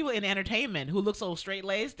newscasters now, people in entertainment who look so straight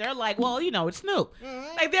laced, they're like, well, it's Snoop.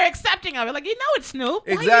 Like they're accepting of it. Like, it's Snoop.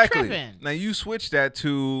 Why exactly. are you tripping? Now you switch that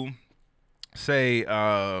to, say,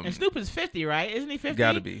 and Snoop is 50, right? Isn't he 50?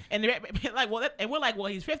 Gotta be. And they're like, we're like, well,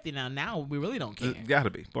 he's 50 now. Now we really don't care. Gotta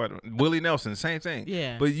be. Willie Nelson, same thing.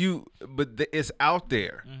 Yeah. But it's out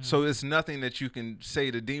there, so it's nothing that you can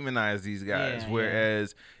say to demonize these guys.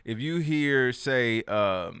 Whereas if you hear, say,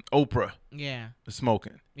 Oprah,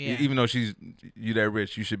 smoking, even though you that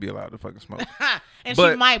rich, you should be allowed to fucking smoke. And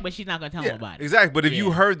she might, but she's not gonna tell nobody. Exactly. But if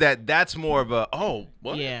you heard that, that's more of a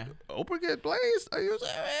what? Yeah. Oprah get blazed? Are you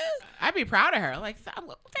serious? I'd be proud of her. Like,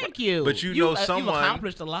 thank you. But you've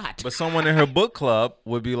accomplished a lot. But someone in her book club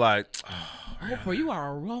would be like, Oprah, you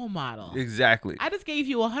are a role model. Exactly. I just gave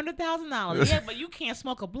you $100,000. Yeah, but you can't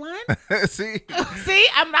smoke a blunt. See,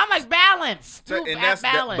 I'm like balance.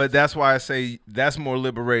 But that's why I say that's more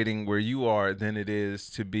liberating where you are than it is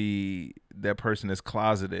to be that person that's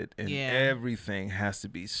closeted and everything has to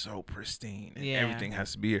be so pristine and everything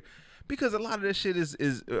has to be here. Because a lot of this shit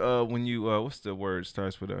is when you what's the word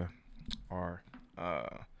starts with a R?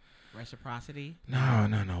 Reciprocity? No.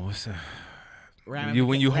 What's the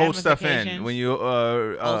when you hold stuff in, when you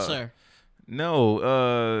ulcer.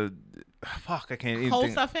 No, fuck, I can't even hold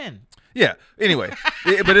stuff in. Yeah. Anyway,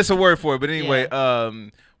 but it's a word for it. But anyway,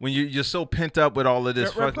 when you're so pent up with all of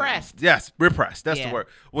this, repressed. Yes, repressed. That's the word.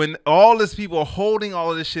 When all these people are holding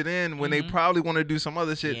all of this shit in, when they probably want to do some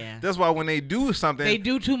other shit. Yeah. That's why when they do something, they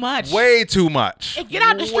do too much. Way too much. Hey, get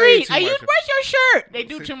out the street. Where's your shirt? They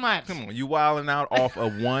do too much. Come on, you wilding out off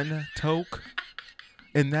of one toke,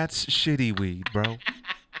 and that's shitty weed, bro.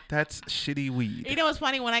 That's shitty weed. You know what's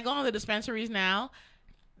funny? When I go to the dispensaries now,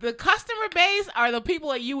 the customer base are the people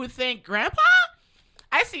that you would think, Grandpa?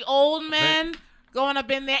 I see old men going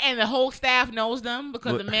up in there, and the whole staff knows them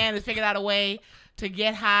because the man has figured out a way to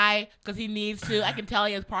get high because he needs to. I can tell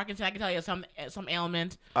he has Parkinson. I can tell he has some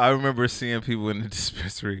ailment. I remember seeing people in the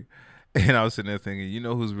dispensary, and I was sitting there thinking, you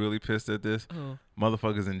know who's really pissed at this?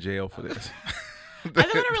 Motherfuckers in jail for this. Are they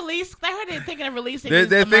going to release? I heard they're thinking of releasing. They're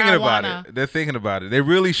thinking about it. They're thinking about it. They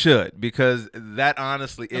really should, because that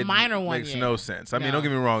honestly, it makes no sense. I mean, don't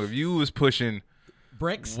get me wrong. If you was pushing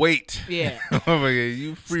bricks, weight,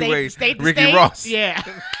 you freeway state Ricky Ross,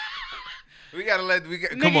 we gotta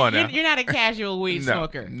come on now. You're not a casual weed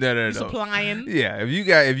smoker. No. You're supplying. Yeah, if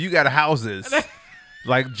you got houses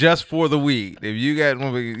like just for the weed, if you got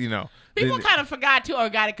people kind of forgot too, or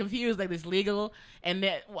got it confused, like it's legal. And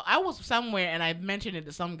I was somewhere and I mentioned it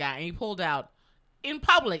to some guy, and he pulled out in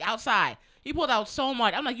public outside. He pulled out so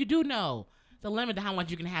much. I'm like, you do know the limit to how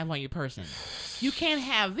much you can have on your person. You can't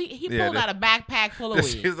have. He pulled out a backpack full of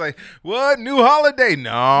weed. He's like, what? New holiday?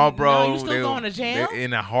 No, bro. No, you still going to jail?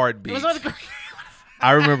 In a heartbeat.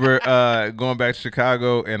 I remember going back to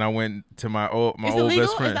Chicago, and I went to my old best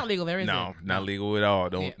friend. It's not legal there, is it? No, not legal at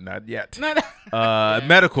all. Not yet.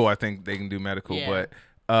 Medical, I think they can do medical, but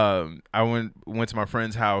I went to my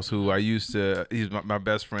friend's house, who he's my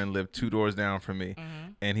best friend, lived 2 doors down from me,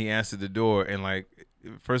 and he answered the door, and like,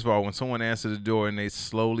 first of all, when someone answers the door and they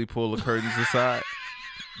slowly pull the curtains aside,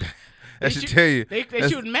 that should tell you they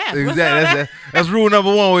shooting meth. Exactly. That's rule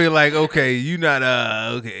number 1. Where you're like, okay, you're not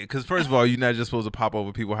okay, because first of all, you're not just supposed to pop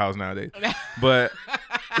over people's house nowadays. But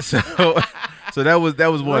so that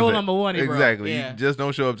was one rule thing. number 1. Exactly. Yeah. You just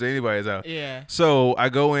don't show up to anybody's house. Yeah. So I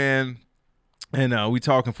go in. And we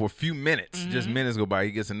talking for a few minutes. Just minutes go by.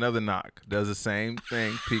 He gets another knock. Does the same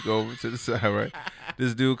thing. Peek over to the side, right?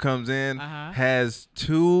 This dude comes in, has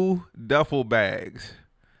 2 duffel bags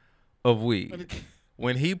of weed.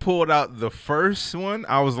 When he pulled out the first one,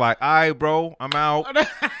 I was like, all right, bro, I'm out.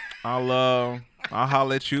 I'll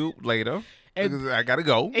holler at you later. I gotta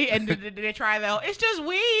go. And did they try that? It's just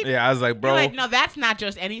weed. Yeah, I was like, bro. You're like, no, that's not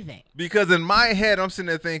just anything. Because in my head, I'm sitting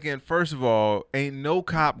there thinking, first of all, ain't no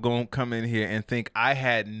cop gonna come in here and think I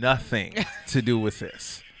had nothing to do with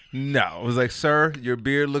this. No. I was like, sir, your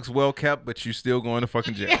beard looks well kept, but you still going to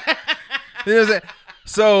fucking jail. You know what I'm saying?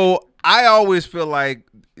 So I always feel like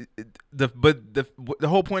the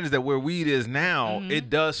whole point is that where weed is now, it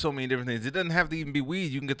does so many different things. It doesn't have to even be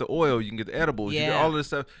weed. You can get the oil, you can get the edibles, you get all of this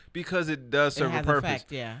stuff, because it does serve a purpose.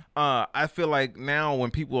 Effect, I feel like now when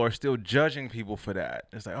people are still judging people for that,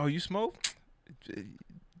 it's like, oh, you smoke?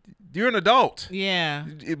 You're an adult. Yeah.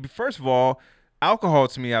 First of all, alcohol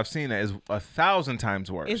to me, I've seen that is 1,000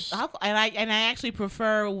 times worse. It's alcohol, and I actually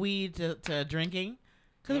prefer weed to drinking,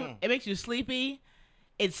 because it makes you sleepy.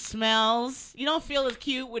 It smells. You don't feel as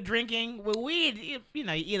cute with drinking. With weed, you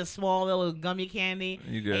eat a small little gummy candy.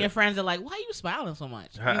 You good. And your friends are like, why are you smiling so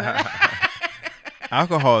much?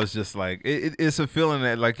 Alcohol is just like, it's a feeling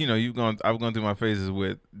that, like, I've gone through my phases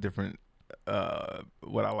with different,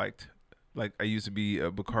 what I liked. Like, I used to be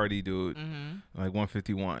a Bacardi dude, like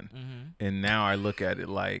 151. And now I look at it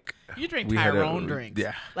like, you drink Tyrone drinks.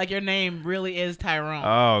 Yeah. Like your name really is Tyrone.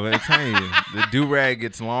 Oh, I'm telling you, the do-rag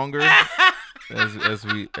gets longer. As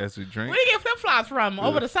we drink. Where do you get flip-flops from?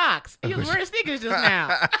 Over the socks. You was wearing sneakers just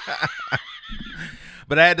now.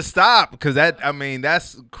 But I had to stop because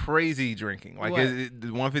that's crazy drinking. Like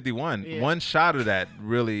 151. Yeah. One shot of that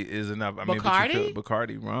really is enough. Bacardi?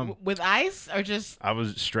 Bacardi rum. With ice or just? I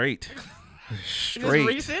was straight. Is this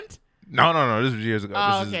recent? No. This was years ago.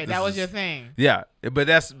 Oh, okay. That was your thing. Yeah, but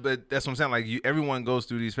that's what I'm saying. Like everyone goes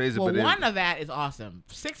through these phases. Well, but one of that is awesome.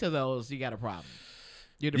 6 of those, you got a problem.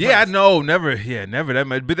 Yeah, I know. Never that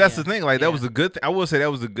much. But that's the thing. Like that was a good thing. I will say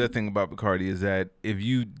that was the good thing about Bacardi is that if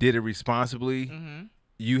you did it responsibly,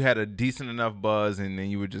 you had a decent enough buzz, and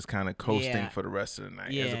then you were just kind of coasting for the rest of the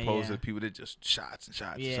night, as opposed to people that just shots and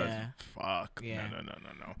shots. Yeah. And shots. Fuck. Yeah.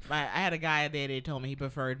 No. I had a guy that told me he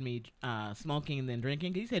preferred me smoking than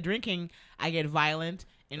drinking. He said drinking, I get violent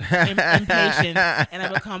and impatient, and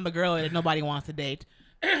I become a girl that nobody wants to date.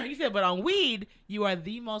 He said, but on weed, you are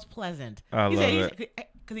the most pleasant. I love it.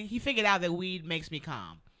 Because he figured out that weed makes me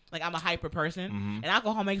calm. Like, I'm a hyper person, and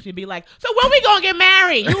alcohol makes me be like, so when we gonna get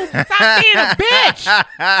married? You stop being a bitch.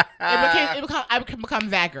 I become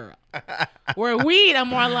that girl. Where weed, I'm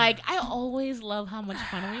more like, I always love how much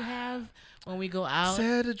fun we have when we go out.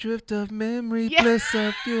 Set adrift of memory, bliss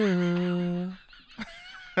of you.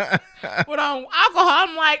 But on alcohol,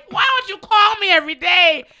 I'm like, why don't you call me every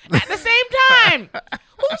day at the same time?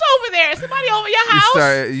 Who's over there? Is somebody over your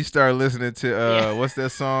house? You start listening to what's that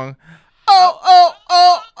song?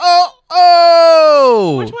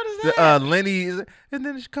 Which one is that? Lenny, and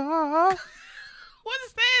then it's called. What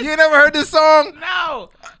is this? You ain't never heard this song?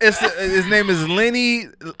 No. His name is Lenny,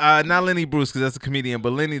 not Lenny Bruce because that's a comedian,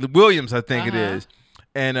 but Lenny Williams, I think it is.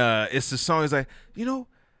 And it's the song. He's like, you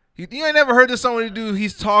ain't never heard this song when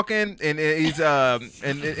he's talking and he's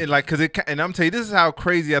and like because I'm telling you, this is how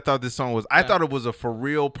crazy I thought this song was. I thought it was a for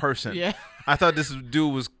real person. Yeah. I thought this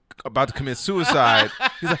dude was about to commit suicide.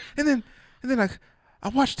 He's like, and then like I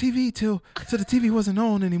watched TV till the TV wasn't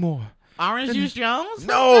on anymore. Orange Juice Jones?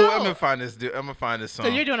 No, I'm gonna find this dude. I'm gonna find this song.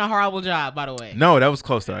 So you're doing a horrible job, by the way. No, that was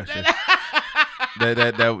close to actually. that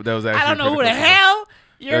was actually. I don't know who the hell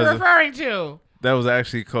you're referring to. That was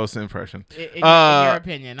actually a close impression. In your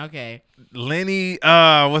opinion, okay. Lenny,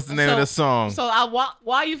 what's the name of the song? So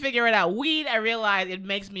while you figure it out, weed, I realize it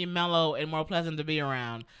makes me mellow and more pleasant to be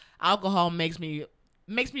around. Alcohol makes me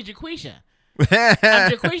Jaquisha. I'm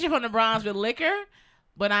Jaquisha from the Bronx with liquor,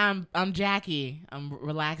 but I'm Jackie. I'm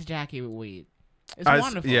relaxed Jackie with weed. It's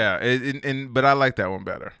wonderful. Yeah, but I like that one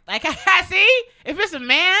better. Like I see, if it's a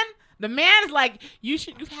man. The man is like, you've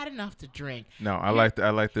had enough to drink. No, I like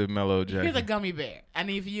the mellow Jackie. Here's a gummy bear. I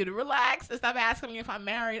need for you to relax and stop asking me if I'm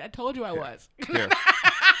married. I told you I was. Here.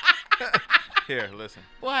 Here, listen.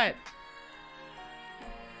 What?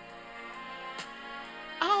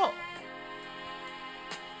 Oh.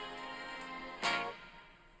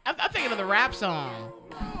 I'm thinking of the rap song.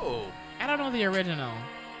 Oh. I don't know the original.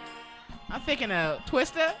 I'm thinking of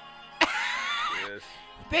Twista. Yes.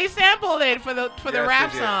 They sampled it for the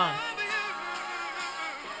rap song.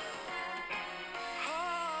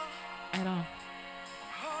 I don't.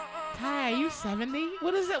 Ty, are you 70?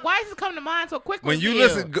 What is it? Why does it come to mind so quickly? When you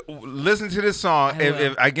listen to this song,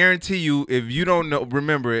 if I guarantee you, if you don't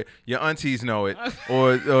remember it, your aunties know it,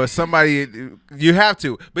 or somebody, you have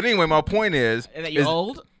to. But anyway, my point is that you're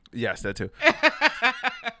old. Yes, that too.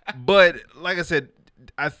 But like I said,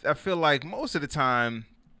 I feel like most of the time,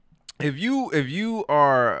 if you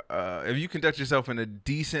conduct yourself in a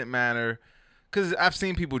decent manner, because I've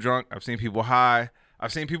seen people drunk, I've seen people high,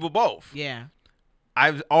 I've seen people both. Yeah.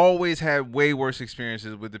 I've always had way worse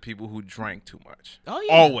experiences with the people who drank too much. Oh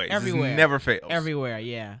yeah, always, everywhere, it never fails. Everywhere,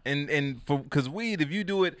 yeah. And because weed, if you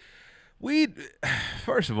do it,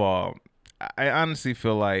 first of all, I honestly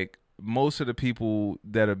feel like most of the people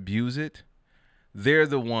that abuse it, they're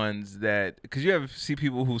the ones that, because you ever see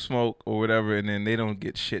people who smoke or whatever, and then they don't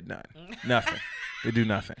get shit done, nothing. They do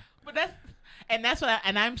nothing. But that's what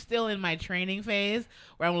I'm still in my training phase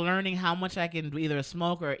where I'm learning how much I can either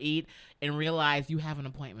smoke or eat and realize you have an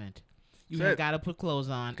appointment. You have got to put clothes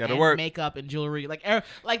on, gotta work, makeup and jewelry, like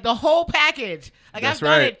the whole package. Like that's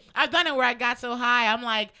I've done it where I got so high, I'm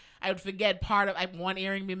like, I would forget part of one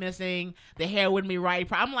earring be missing, the hair wouldn't be right.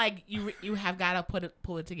 I'm like, you have got to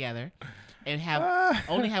pull it together, and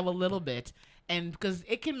only have a little bit, and because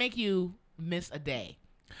it can make you miss a day.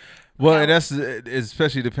 Well, and that's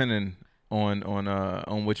especially depending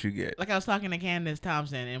on what you get. Like I was talking to Candace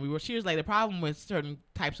Thompson, and she was like, the problem with certain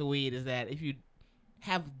types of weed is that if you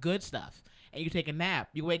have good stuff and you take a nap,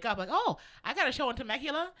 you wake up like, oh, I got a show in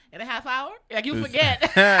Temecula in a half hour. Like you forget.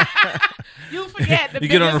 You forget. You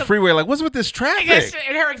get on the freeway like, what's with this traffic?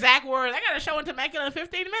 In her exact words, I got a show in Temecula in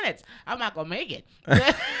 15 minutes. I'm not gonna make it.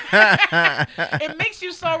 It makes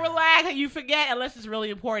you so relaxed that you forget unless it's really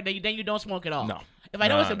important. Then you don't smoke at all. No. If I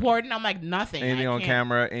know it's important, I'm like, nothing. Anything on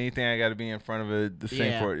camera, anything I got to be in front of it, the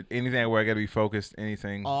same for anything where I got to be focused,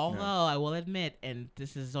 anything. Although I will admit, and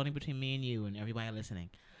this is only between me and you and everybody listening,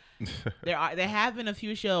 there have been a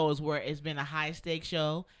few shows where it's been a high stakes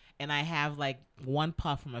show and I have like one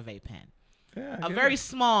puff from a vape pen. Yeah, a very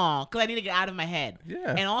small, because I need to get out of my head.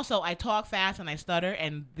 Yeah. And also, I talk fast and I stutter,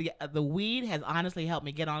 and the weed has honestly helped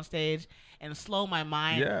me get on stage and slow my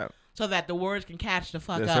mind. Yeah. So that the words can catch the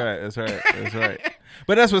fuck up. That's right.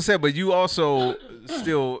 But that's what I said. But you also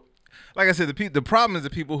still, like I said, the problem is the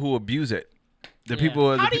people who abuse it. How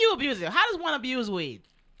do you abuse it? How does one abuse weed?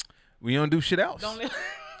 When you don't do shit else.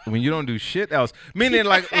 When you don't do shit else. Meaning,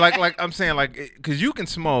 like I'm saying, like, because you can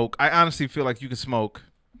smoke. I honestly feel like you can smoke.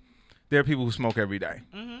 There are people who smoke every day.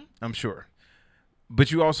 Mm-hmm. I'm sure.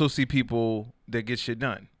 But you also see people that get shit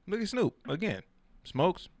done. Look at Snoop. Again,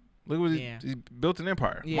 smokes. Look what he built an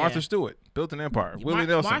empire. Yeah. Martha Stewart built an empire. Willie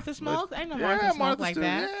Nelson. Martha smoked? I know Martha smoked like Stewart.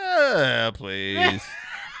 that. Yeah, please.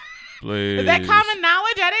 Please. Is that common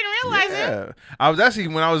knowledge? I didn't realize it. I was actually,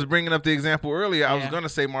 when I was bringing up the example earlier, I was going to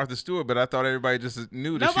say Martha Stewart, but I thought everybody just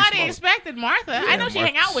knew that Nobody she expected Martha. I know she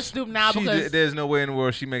hang out with Snoop now because there's no way in the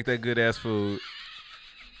world she make that good ass food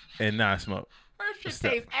and not smoke. Her shit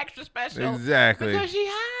tastes extra special. Exactly. Because she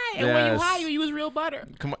high. And when you high, you use real butter.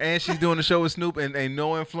 Come on. And she's doing the show with Snoop and ain't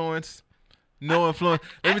no influence. No influence.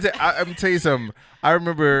 Let me tell you something. I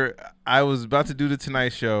remember I was about to do the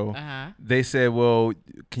Tonight Show. They said, well,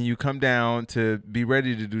 can you come down to be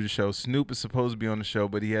ready to do the show? Snoop is supposed to be on the show,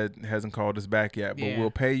 but he hasn't called us back yet. But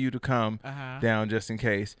we'll pay you to come down just in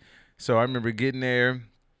case. So I remember getting there.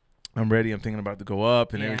 I'm ready. I'm thinking about to go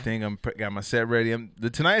up and everything. Got my set ready. The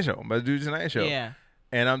Tonight Show. I'm about to do the Tonight Show. Yeah.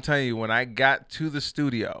 And I'm telling you, when I got to the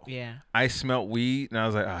studio, I smelled weed, and I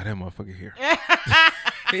was like, oh, that motherfucker here.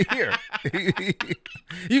 Here.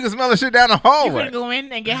 You can smell the shit down the hallway. You couldn't go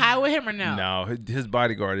in and get high with him or no? No, his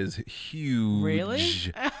bodyguard is huge. Really?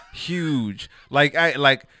 Huge. Like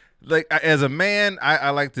as a man,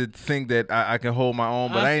 I like to think that I can hold my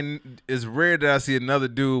own, but it's rare that I see another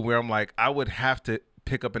dude where I'm like, I would have to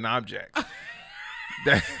pick up an object.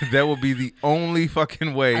 That would be the only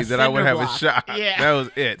fucking way that I would have a shot. Yeah. That was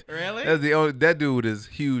it. Really? That's the only. That dude is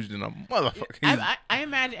huge than a motherfucker. I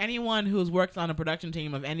imagine anyone who's worked on a production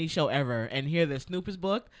team of any show ever and hear the Snoop is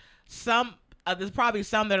booked, there's probably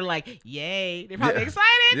some that are like, yay. They're probably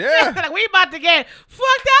excited. Yeah. Like, we about to get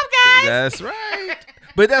fucked up, guys. That's right.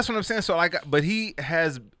 But that's what I'm saying. So but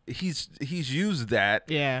he's used that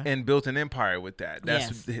and built an empire with that.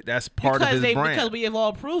 That's part of his brand. Because we have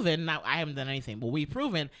all proven, now I haven't done anything, but we've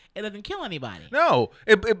proven it doesn't kill anybody. No,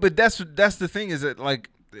 but that's the thing is that like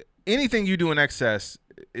anything you do in excess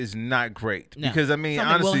is not great. No. Because I mean,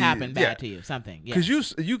 something honestly, will happen bad to you. Something. Because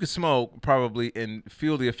you could smoke probably and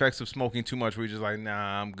feel the effects of smoking too much. Where you're just like,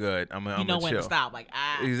 nah, I'm good. I'm gonna chill. When to stop. Like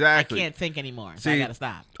exactly. I can't think anymore. So I gotta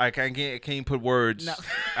stop. I can't put words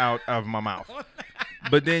out of my mouth.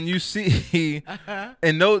 But then you see,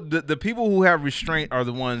 and the people who have restraint are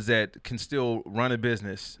the ones that can still run a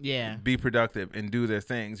business, be productive, and do their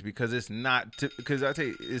things. Because it's not. Because I tell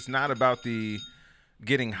you, it's not about the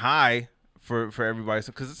getting high for everybody.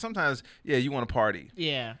 So because sometimes, you want to party.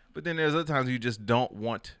 Yeah. But then there's other times you just don't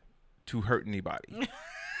want to hurt anybody.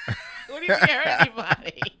 What do you mean hurt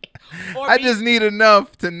anybody? I just need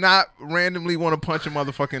enough to not randomly want to punch a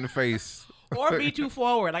motherfucker in the face. Or be too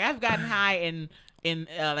forward. Like I've gotten high in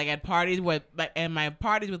like at parties with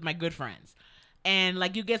my good friends, and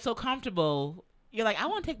like you get so comfortable, you're like, I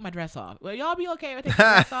want to take my dress off. Will y'all be okay if I take my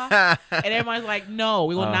dress off? And everyone's like, no,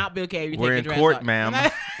 we will not be okay if you take your dress off. We're in court,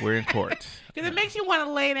 ma'am. We're in court. Because it makes you want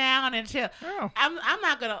to lay down and chill. Oh.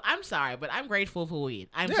 I'm sorry, but I'm grateful for weed.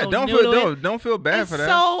 Don't feel bad for that.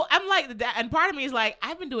 So I'm like that, and part of me is like,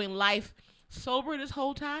 I've been doing life sober this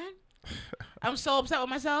whole time. I'm so upset with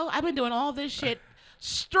myself. I've been doing all this shit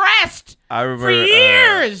stressed for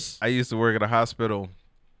years. I used to work at a hospital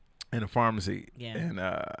in a pharmacy. Yeah. And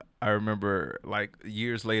I remember like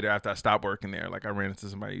years later after I stopped working there, like I ran into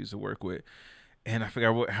somebody I used to work with, and I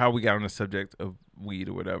forgot how we got on the subject of weed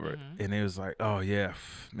or whatever. Mm-hmm. And it was like, oh yeah,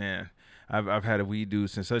 man, I've had a weed dude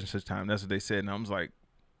since such and such time. That's what they said. And I was like,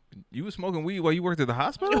 you were smoking weed while you worked at the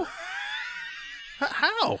hospital?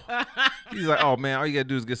 How? He's like, oh man, all you gotta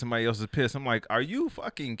do is get somebody else's piss. I'm like, are you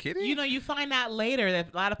fucking kidding? You know, you find out later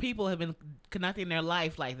that a lot of people have been conducting their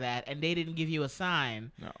life like that, and they didn't give you a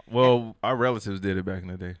sign. No. Well, our relatives did it back in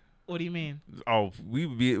the day. What do you mean? Oh, we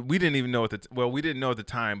didn't even know we didn't know at the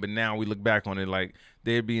time, but now we look back on it like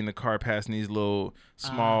they'd be in the car passing these little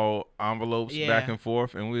small envelopes back and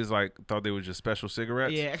forth, and we was like thought they were just special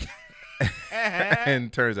cigarettes. Yeah.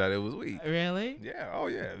 And turns out it was weed. Really? Yeah. Oh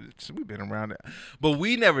yeah. We've been around it, but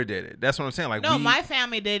we never did it. That's what I'm saying. Like, no, my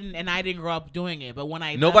family didn't, and I didn't grow up doing it. But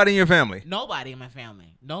when nobody in your family, nobody in my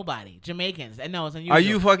family, nobody Jamaicans. I know it's unusual. Are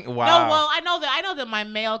you fucking wow? No, well, I know that my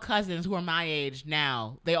male cousins who are my age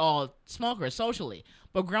now, they all smokers socially.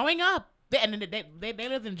 But growing up, They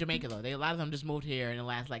lived in Jamaica though. A lot of them just moved here in the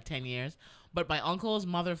last like 10 years. But my uncles,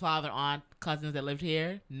 mother, father, aunt, cousins that lived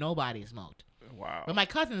here, nobody smoked. Wow. But my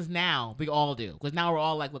cousins now, we all do. Because now we're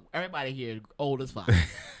all like, look, everybody here old as fuck.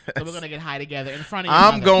 So we're going to get high together in front of each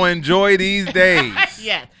other. I'm going to enjoy these days.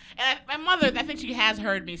 Yeah. And my mother, I think she has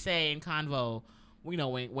heard me say in convo, you know,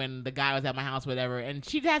 when the guy was at my house, whatever, and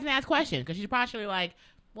she hasn't asked questions because she's probably like,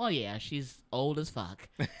 well, yeah, she's old as fuck.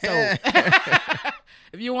 So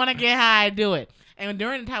if you want to get high, do it. And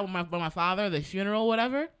during the time with my father, the funeral,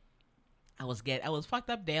 whatever, I was fucked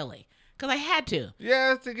up daily. Because I had to.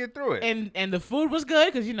 Yeah, to get through it. And the food was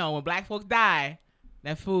good because, you know, when black folks die,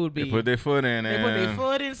 that food be... They put their foot in. They put their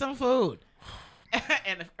foot in some food.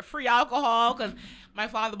 And free alcohol because my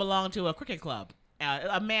father belonged to a cricket club,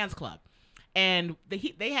 a man's club. And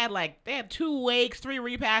they had 2 wakes, 3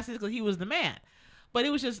 repasses because he was the man. But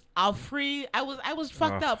it was just all free. I was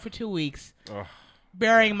fucked up for 2 weeks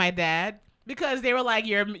burying my dad. Because they were like,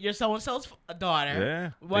 you're so-and-so's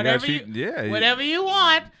daughter. Yeah. Whatever you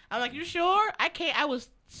want. I'm like, you sure? I can't. I was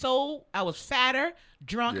fatter,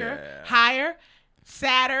 drunker, higher,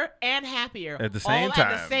 sadder, and happier. At the same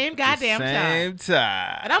time. At the same goddamn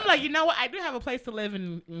time. And I'm like, you know what? I do have a place to live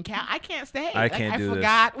in Cal. I can't stay. I can't do this. I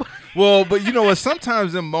forgot. Well, but you know what?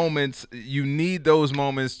 Sometimes in moments, you need those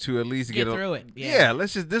moments to at least get through it. Yeah.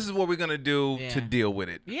 This is what we're going to do to deal with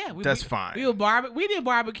it. Yeah. That's fine. We did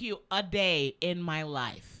barbecue a day in my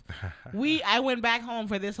life. I went back home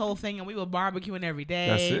for this whole thing and we were barbecuing every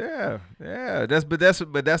day. Yeah. That's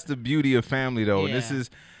the beauty of family though. Yeah. This is,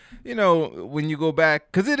 you know, when you go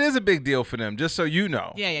back, because it is a big deal for them, just so you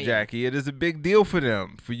know, Jackie, it is a big deal for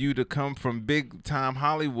them, for you to come from big time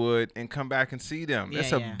Hollywood and come back and see them.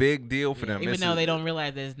 That's a big deal for them. Even though they don't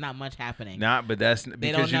realize there's not much happening. But that's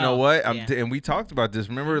because you know what? And we talked about this.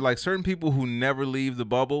 Remember, like certain people who never leave the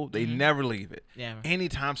bubble, they never leave it. Yeah.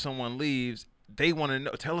 Anytime someone leaves, they want to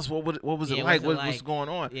know. Tell us what was it like? What's going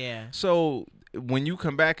on? Yeah. So when you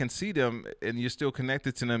come back and see them and you're still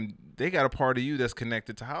connected to them, they got a part of you that's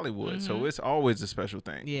connected to Hollywood. Mm-hmm. So it's always a special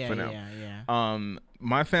thing for them. Yeah.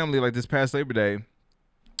 My family, like this past Labor Day,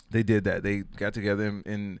 they did that. They got together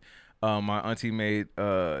and my auntie made.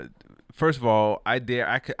 First of all, I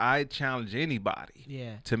challenge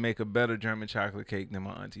anybody to make a better German chocolate cake than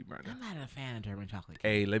my auntie Brenda. I'm not a fan of German chocolate cake.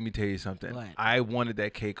 Hey, let me tell you something. What? I wanted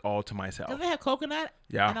that cake all to myself. Does it have coconut?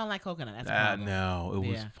 Yeah. I don't like coconut. That's a problem. No, it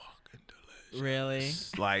was fucking delicious. Really?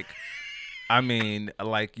 Like, I mean,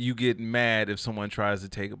 like you get mad if someone tries to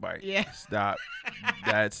take a bite. Yeah. Stop.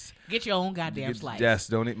 That's get your own goddamn slice. Yes,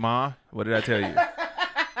 don't it, Ma? What did I tell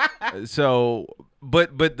you? So,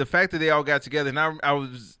 but the fact that they all got together and I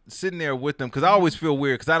was sitting there with them because I always feel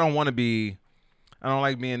weird because I don't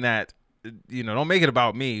like being that. You know, don't make it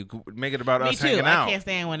about me. Make it about us hanging out. I can't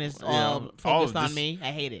stand when it's all focused on me.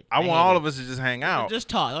 I hate it. I want all of us to just hang out. Just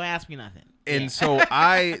talk. Don't ask me nothing. And so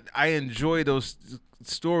I enjoy those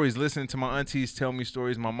stories, listening to my aunties tell me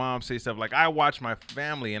stories, my mom say stuff. Like I watch my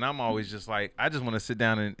family and I'm always just like, I just want to sit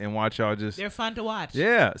down and watch y'all just. They're fun to watch.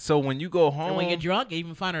 Yeah. So when you go home. And when you're drunk,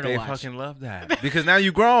 even funner to watch. They fucking love that. Because now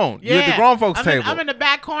you grown. You're at the grown folks table. I'm in the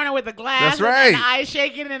back corner with the glass. That's right. And the eyes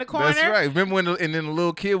shaking in the corner. That's right. Remember when and then the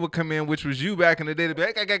little kid would come in, which was you back in the day, to be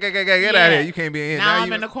like, get out of here. You can't be in here. Now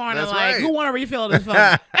I'm in the corner like, who want to refill this for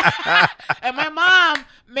me? And my mom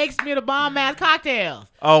makes me the bomb-ass cocktails.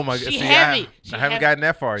 Oh, my God. She heavy. I haven't gotten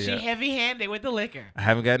that far yet. She heavy-handed with the liquor. I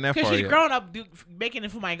haven't gotten that far yet. Because she's grown up making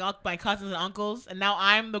it for my cousins and uncles, and now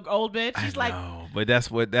I'm the old bitch. She's like... But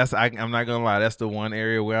I'm not going to lie. That's the one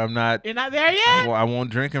area where I'm not... You're not there yet? I won't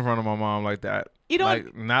drink in front of my mom like that. You know, like,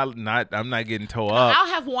 I'm not getting towed up. I'll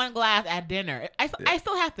have one glass at dinner. I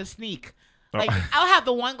still have to sneak. Like, I'll have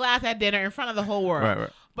the one glass at dinner in front of the whole world. Right.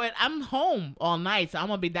 But I'm home all night, so I'm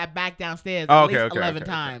gonna be back downstairs at least 11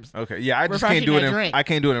 times. Okay, yeah, I just can't do it. I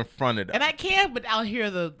can't do it in front of them. And I can, but I'll hear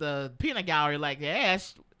the peanut gallery like, yeah,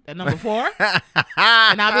 that's at number 4,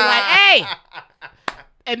 and I'll be like, hey.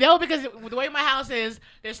 And they'll, because the way my house is,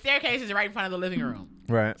 the staircase is right in front of the living room.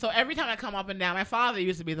 Right. So every time I come up and down, my father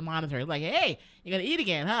used to be the monitor. He's like, hey, you gonna eat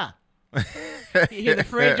again, huh? You hear the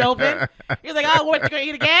fridge open. He's like, oh, what, you gonna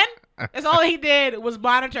eat again? That's all he did was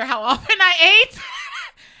monitor how often I ate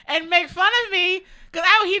and make fun of me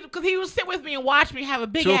because he would sit with me and watch me have a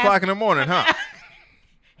big 2 o'clock in the morning, huh?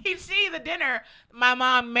 He'd see the dinner my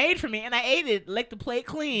mom made for me and I ate it, licked the plate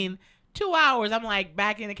clean. 2 hours, I'm like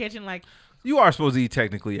back in the kitchen like. You are supposed to eat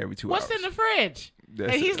technically every 2 hours. What's in the fridge?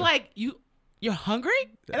 And he's like, you're hungry?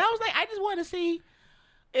 And I was like, I just want to see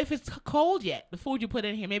if it's cold yet. The food you put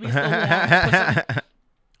in here, maybe it's still warm.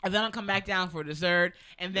 And then I'll come back down for dessert.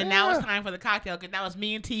 And then now it's time for the cocktail because that was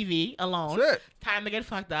me and TV alone. That's it. Time to get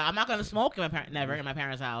fucked up. I'm not going to smoke in my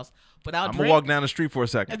parents' house. But I'm going to walk down the street for a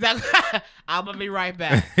second. Exactly. I'm going to be right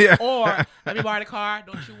back. Or let me borrow the car.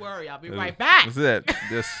 Don't you worry. I'll be right back. That's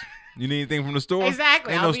it. You need anything from the store?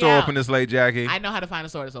 Exactly. Ain't no store open this late, Jackie. I know how to find a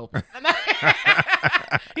store that's open.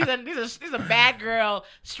 He's a bad girl,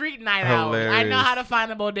 street night out. I know how to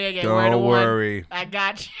find a bodega. Don't worry. I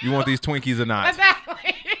got you. You want these Twinkies or not?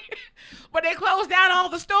 Exactly. But they closed down all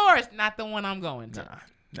the stores. Not the one I'm going to.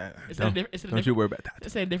 Nah, don't you worry about that.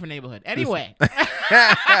 It's in a different neighborhood. Anyway.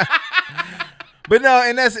 But no,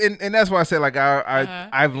 and that's why I say like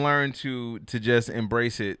I've learned to just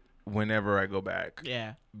embrace it whenever I go back.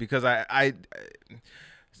 Yeah. Because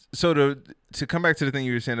so to come back to the thing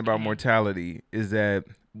you were saying about mortality is that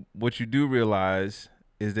what you do realize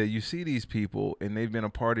is that you see these people and they've been a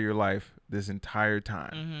part of your life this entire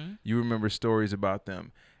time. Mm-hmm. You remember stories about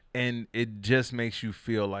them and it just makes you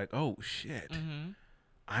feel like, oh shit,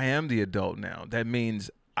 I am the adult now. That means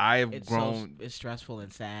I have grown. It's stressful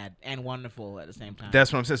and sad and wonderful at the same time.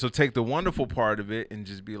 That's what I'm saying. So take the wonderful part of it and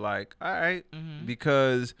just be like, all right,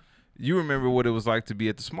 because you remember what it was like to be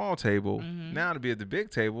at the small table. Now to be at the big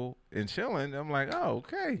table and chilling, I'm like, oh,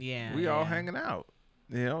 okay. Yeah. We all hanging out.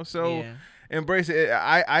 So embrace it.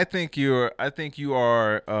 I think you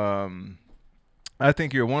are a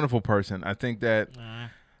wonderful person. I think that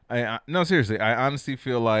no, seriously, I honestly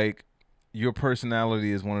feel like your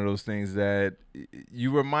personality is one of those things that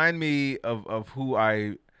you remind me of who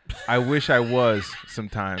I wish I was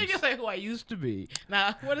sometimes. You can say who I used to be.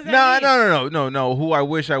 Now, what does that mean? No. Who I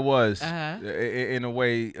wish I was in a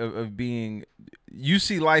way of being. You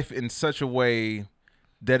see life in such a way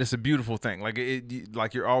that it's a beautiful thing. Like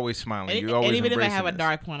like you're always smiling. You're always and even if I have this. a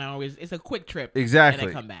dark point, it's a quick trip. Exactly.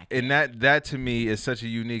 And I come back. And that to me is such a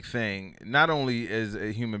unique thing. Not only as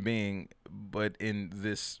a human being, but in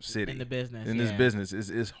this city, in the business, this business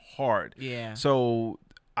is hard. Yeah. So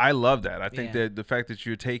I love that. I think that the fact that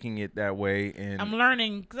you're taking it that way, and I'm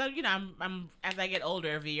learning because I'm as I get older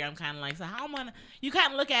every year, I'm kind of like, so how am I gonna? You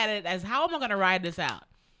kind of look at it as how am I gonna ride this out?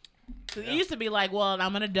 It used to be like, well,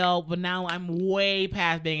 I'm an adult, but now I'm way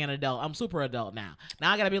past being an adult. I'm super adult now.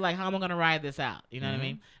 Now I gotta be like, how am I gonna ride this out? You know what I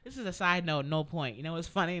mean? This is a side note, no point. You know, it's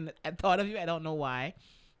funny. I thought of you. I don't know why.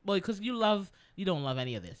 Well, because you don't love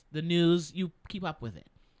any of this. The news, you keep up with it.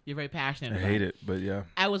 You're very passionate about it. I hate it, but yeah.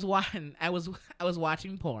 I was watching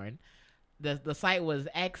porn. The site was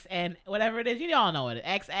XN, whatever it is. You all know it.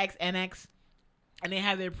 XXNX. And they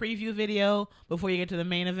have their preview video before you get to the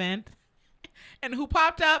main event. And who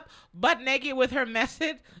popped up butt naked with her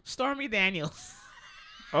message? Stormy Daniels.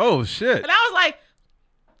 Oh, shit. And I was like,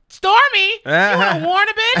 Stormy? You want to warn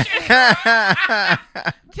a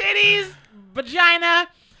bitch? Titties, vagina.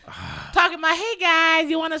 Talking about, hey guys,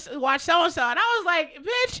 you want to watch so and so? And I was like,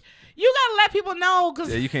 bitch, you gotta let people know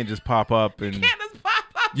because you can't just pop up and you can't just pop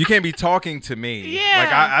up. You can't be talking to me. Yeah,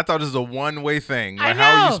 like I thought this was a one-way thing. Like, I know.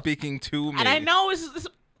 how are you speaking to me? And I know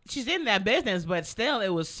she's in that business, but still, it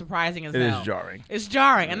was surprising as hell. It is jarring. It's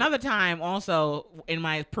jarring. Yeah. Another time, also in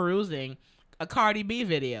my perusing, a Cardi B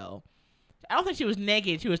video. I don't think she was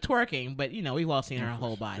naked; she was twerking, but we've all seen her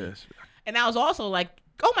whole body. Yes. And I was also like,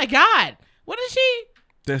 oh my god, what is she?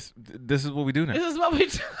 This is what we do now. This is what we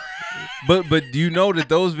do. but do you know that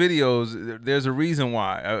those videos? There's a reason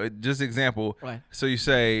why. Just example. What? So you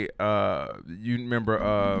say you remember?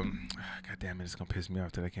 God damn it! It's gonna piss me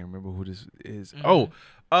off that I can't remember who this is.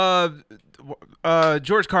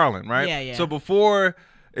 George Carlin, right? Yeah. So before,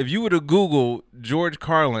 if you were to Google George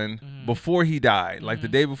Carlin before he died, like the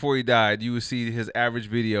day before he died, you would see his average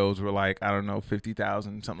videos were like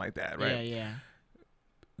 50,000, something like that, right? Yeah.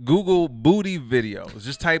 Google booty videos.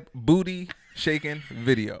 Just type booty shaking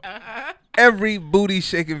video. Every booty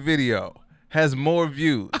shaking video has more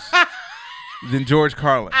views than George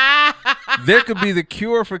Carlin. There could be the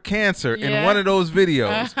cure for cancer in one of those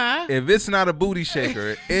videos. If it's not a booty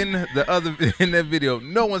shaker in that video,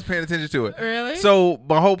 no one's paying attention to it. Really? So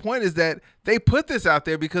my whole point is that they put this out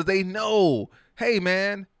there because they know, hey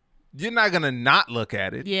man, you're not gonna not look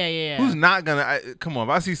at it. Yeah. Who's not gonna? Come on,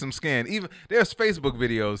 if I see some skin, even there's Facebook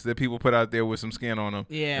videos that people put out there with some skin on them.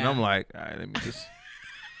 Yeah. And I'm like, all right, let me just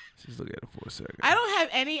look at it for a second. I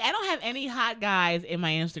don't have any hot guys in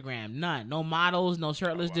my Instagram. None. No models. No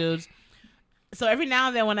shirtless dudes. So every now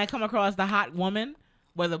and then, when I come across the hot woman,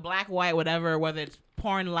 whether black, white, whatever, whether it's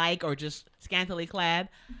porn-like or just scantily clad,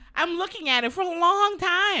 I'm looking at it for a long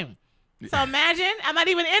time. So imagine, I'm not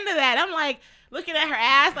even into that. I'm like looking at her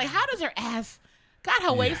ass, like how does her ass? God,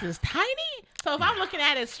 her waist is tiny. So if I'm looking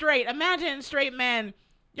at it straight, imagine straight men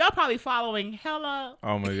Y'all probably following hella.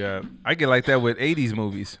 Oh my God, I get like that with 80s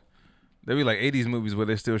movies. They be like 80s movies where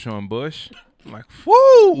they're still showing Bush. I'm like,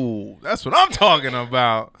 whoo, that's what I'm talking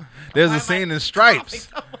about. There's a scene in Stripes.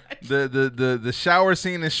 The shower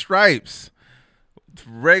scene in Stripes.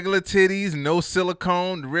 Regular titties, no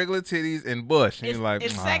silicone, regular titties, and Bush. And it's, you're like,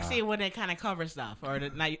 it's sexy when they kind of cover stuff, or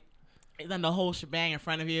then the whole shebang in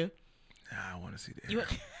front of you. Nah, I want to see the hair.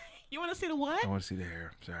 You want to see the what? I want to see the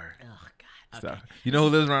hair. Sorry. Oh God. Stop. Okay. You know who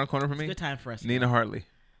lives around the corner from me? It's a good time for us. Nina Hartley.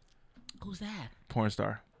 Who's that? Porn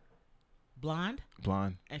star. Blonde.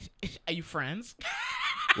 Are you friends?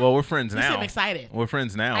 Well, we're friends now. You seem excited. We're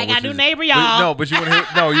friends now. I got a new neighbor, y'all. But you want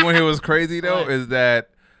to hear what's crazy though? Is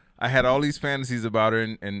that I had all these fantasies about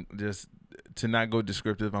her, and just to not go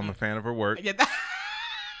descriptive, I'm a fan of her work.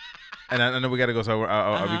 And I know we got to go, so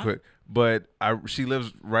I'll be quick. But she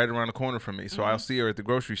lives right around the corner from me, so I'll see her at the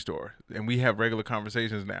grocery store, and we have regular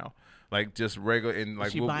conversations now, like just regular. And like,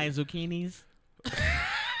 is she buying zucchinis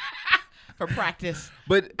for practice?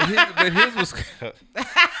 But his was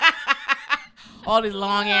all these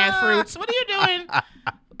long ass fruits. What are you doing?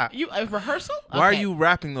 You a rehearsal? Okay. Why are you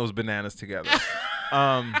wrapping those bananas together?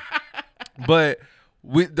 But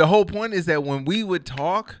the whole point is that when we would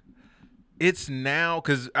talk, it's now,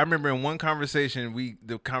 because I remember in one conversation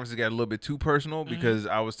the conversation got a little bit too personal because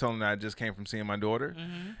I was telling her I just came from seeing my daughter,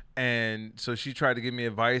 and so she tried to give me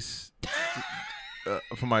advice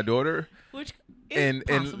for my daughter. Which is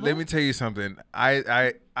possible. And let me tell you something.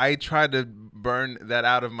 I tried to burn that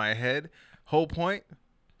out of my head. Whole point,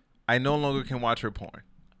 I no longer can watch her porn.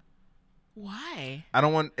 Why? I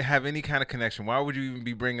don't want to have any kind of connection. Why would you even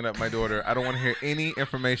be bringing up my daughter? I don't want to hear any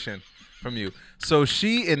information from you. So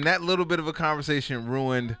she, in that little bit of a conversation,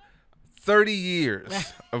 ruined 30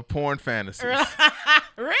 years of porn fantasies.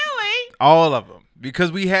 Really? All of them.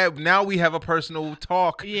 Because we have a personal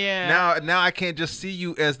talk. Yeah. Now I can't just see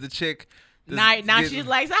you as the chick. Now she's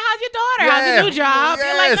like, so how's your daughter? How's your new job?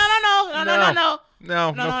 Yes. You're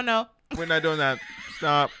like, no. We're not doing that.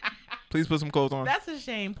 Stop. Please put some clothes on. That's a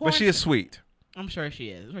shame. But she is sweet. I'm sure she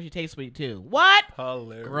is. I'm sure she tastes sweet too. What?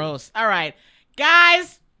 Hilarious. Gross. All right,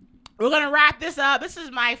 guys, we're gonna wrap this up. This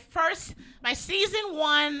is my season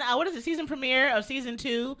 1. What is it? Season premiere of season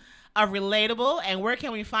 2 of Relatable. And where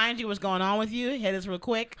can we find you? What's going on with you? Hit us real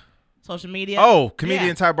quick. Social media. Oh,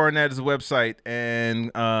 Comedian Ty Barnett is the website,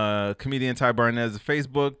 and Comedian Ty Barnett is the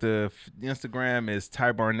Facebook. The Instagram is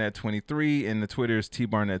Ty Barnett 23, and the Twitter is T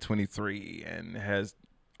Barnett 23, and it has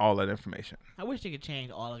all that information. I wish you could change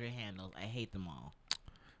all of your handles. I hate them all.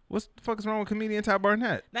 What the fuck is wrong with Comedian Ty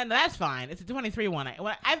Barnett? No, that's fine. It's a 23 one.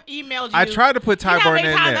 I've emailed you. I tried to put Ty Barnett in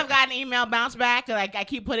there. How many times I've gotten an email bounce back because I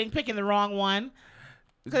keep picking the wrong one.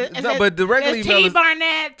 No, but the regular email T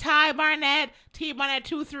Barnett, Ty Barnett, T Barnett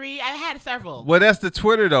 23. I've had several. Well, that's the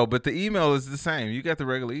Twitter though, but the email is the same. You got the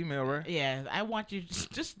regular email, right? Yeah, I want you to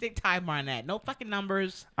just stick Ty Barnett. No fucking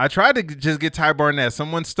numbers. I tried to just get Ty Barnett.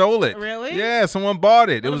 Someone stole it. Really? Yeah, someone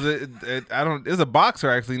bought it. It was there's a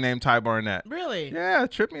boxer actually named Ty Barnett. Really? Yeah,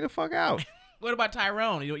 it tripped me the fuck out. What about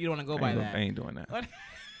Tyrone? You don't want to go by that? I ain't doing that.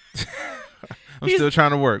 I'm still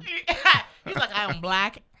trying to work. He's like, I am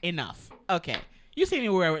black enough. Okay. You see me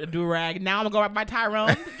wear a do-rag. Now I'm going to go right by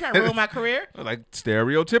Tyrone. Trying to ruin my career. Like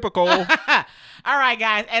stereotypical. All right,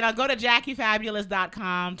 guys. And I'll go to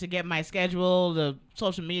JackieFabulous.com to get my schedule, the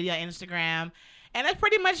social media, Instagram. And that's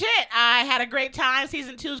pretty much it. I had a great time.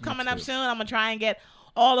 Season 2 is coming up soon. I'm going to try and get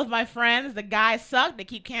all of my friends. The guys suck. They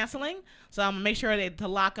keep canceling. So I'm going to make sure to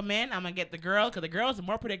lock them in. I'm going to get the girl because the girls are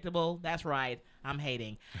more predictable. That's right. I'm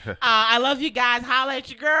hating. I love you guys. Holla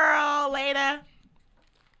at your girl. Later.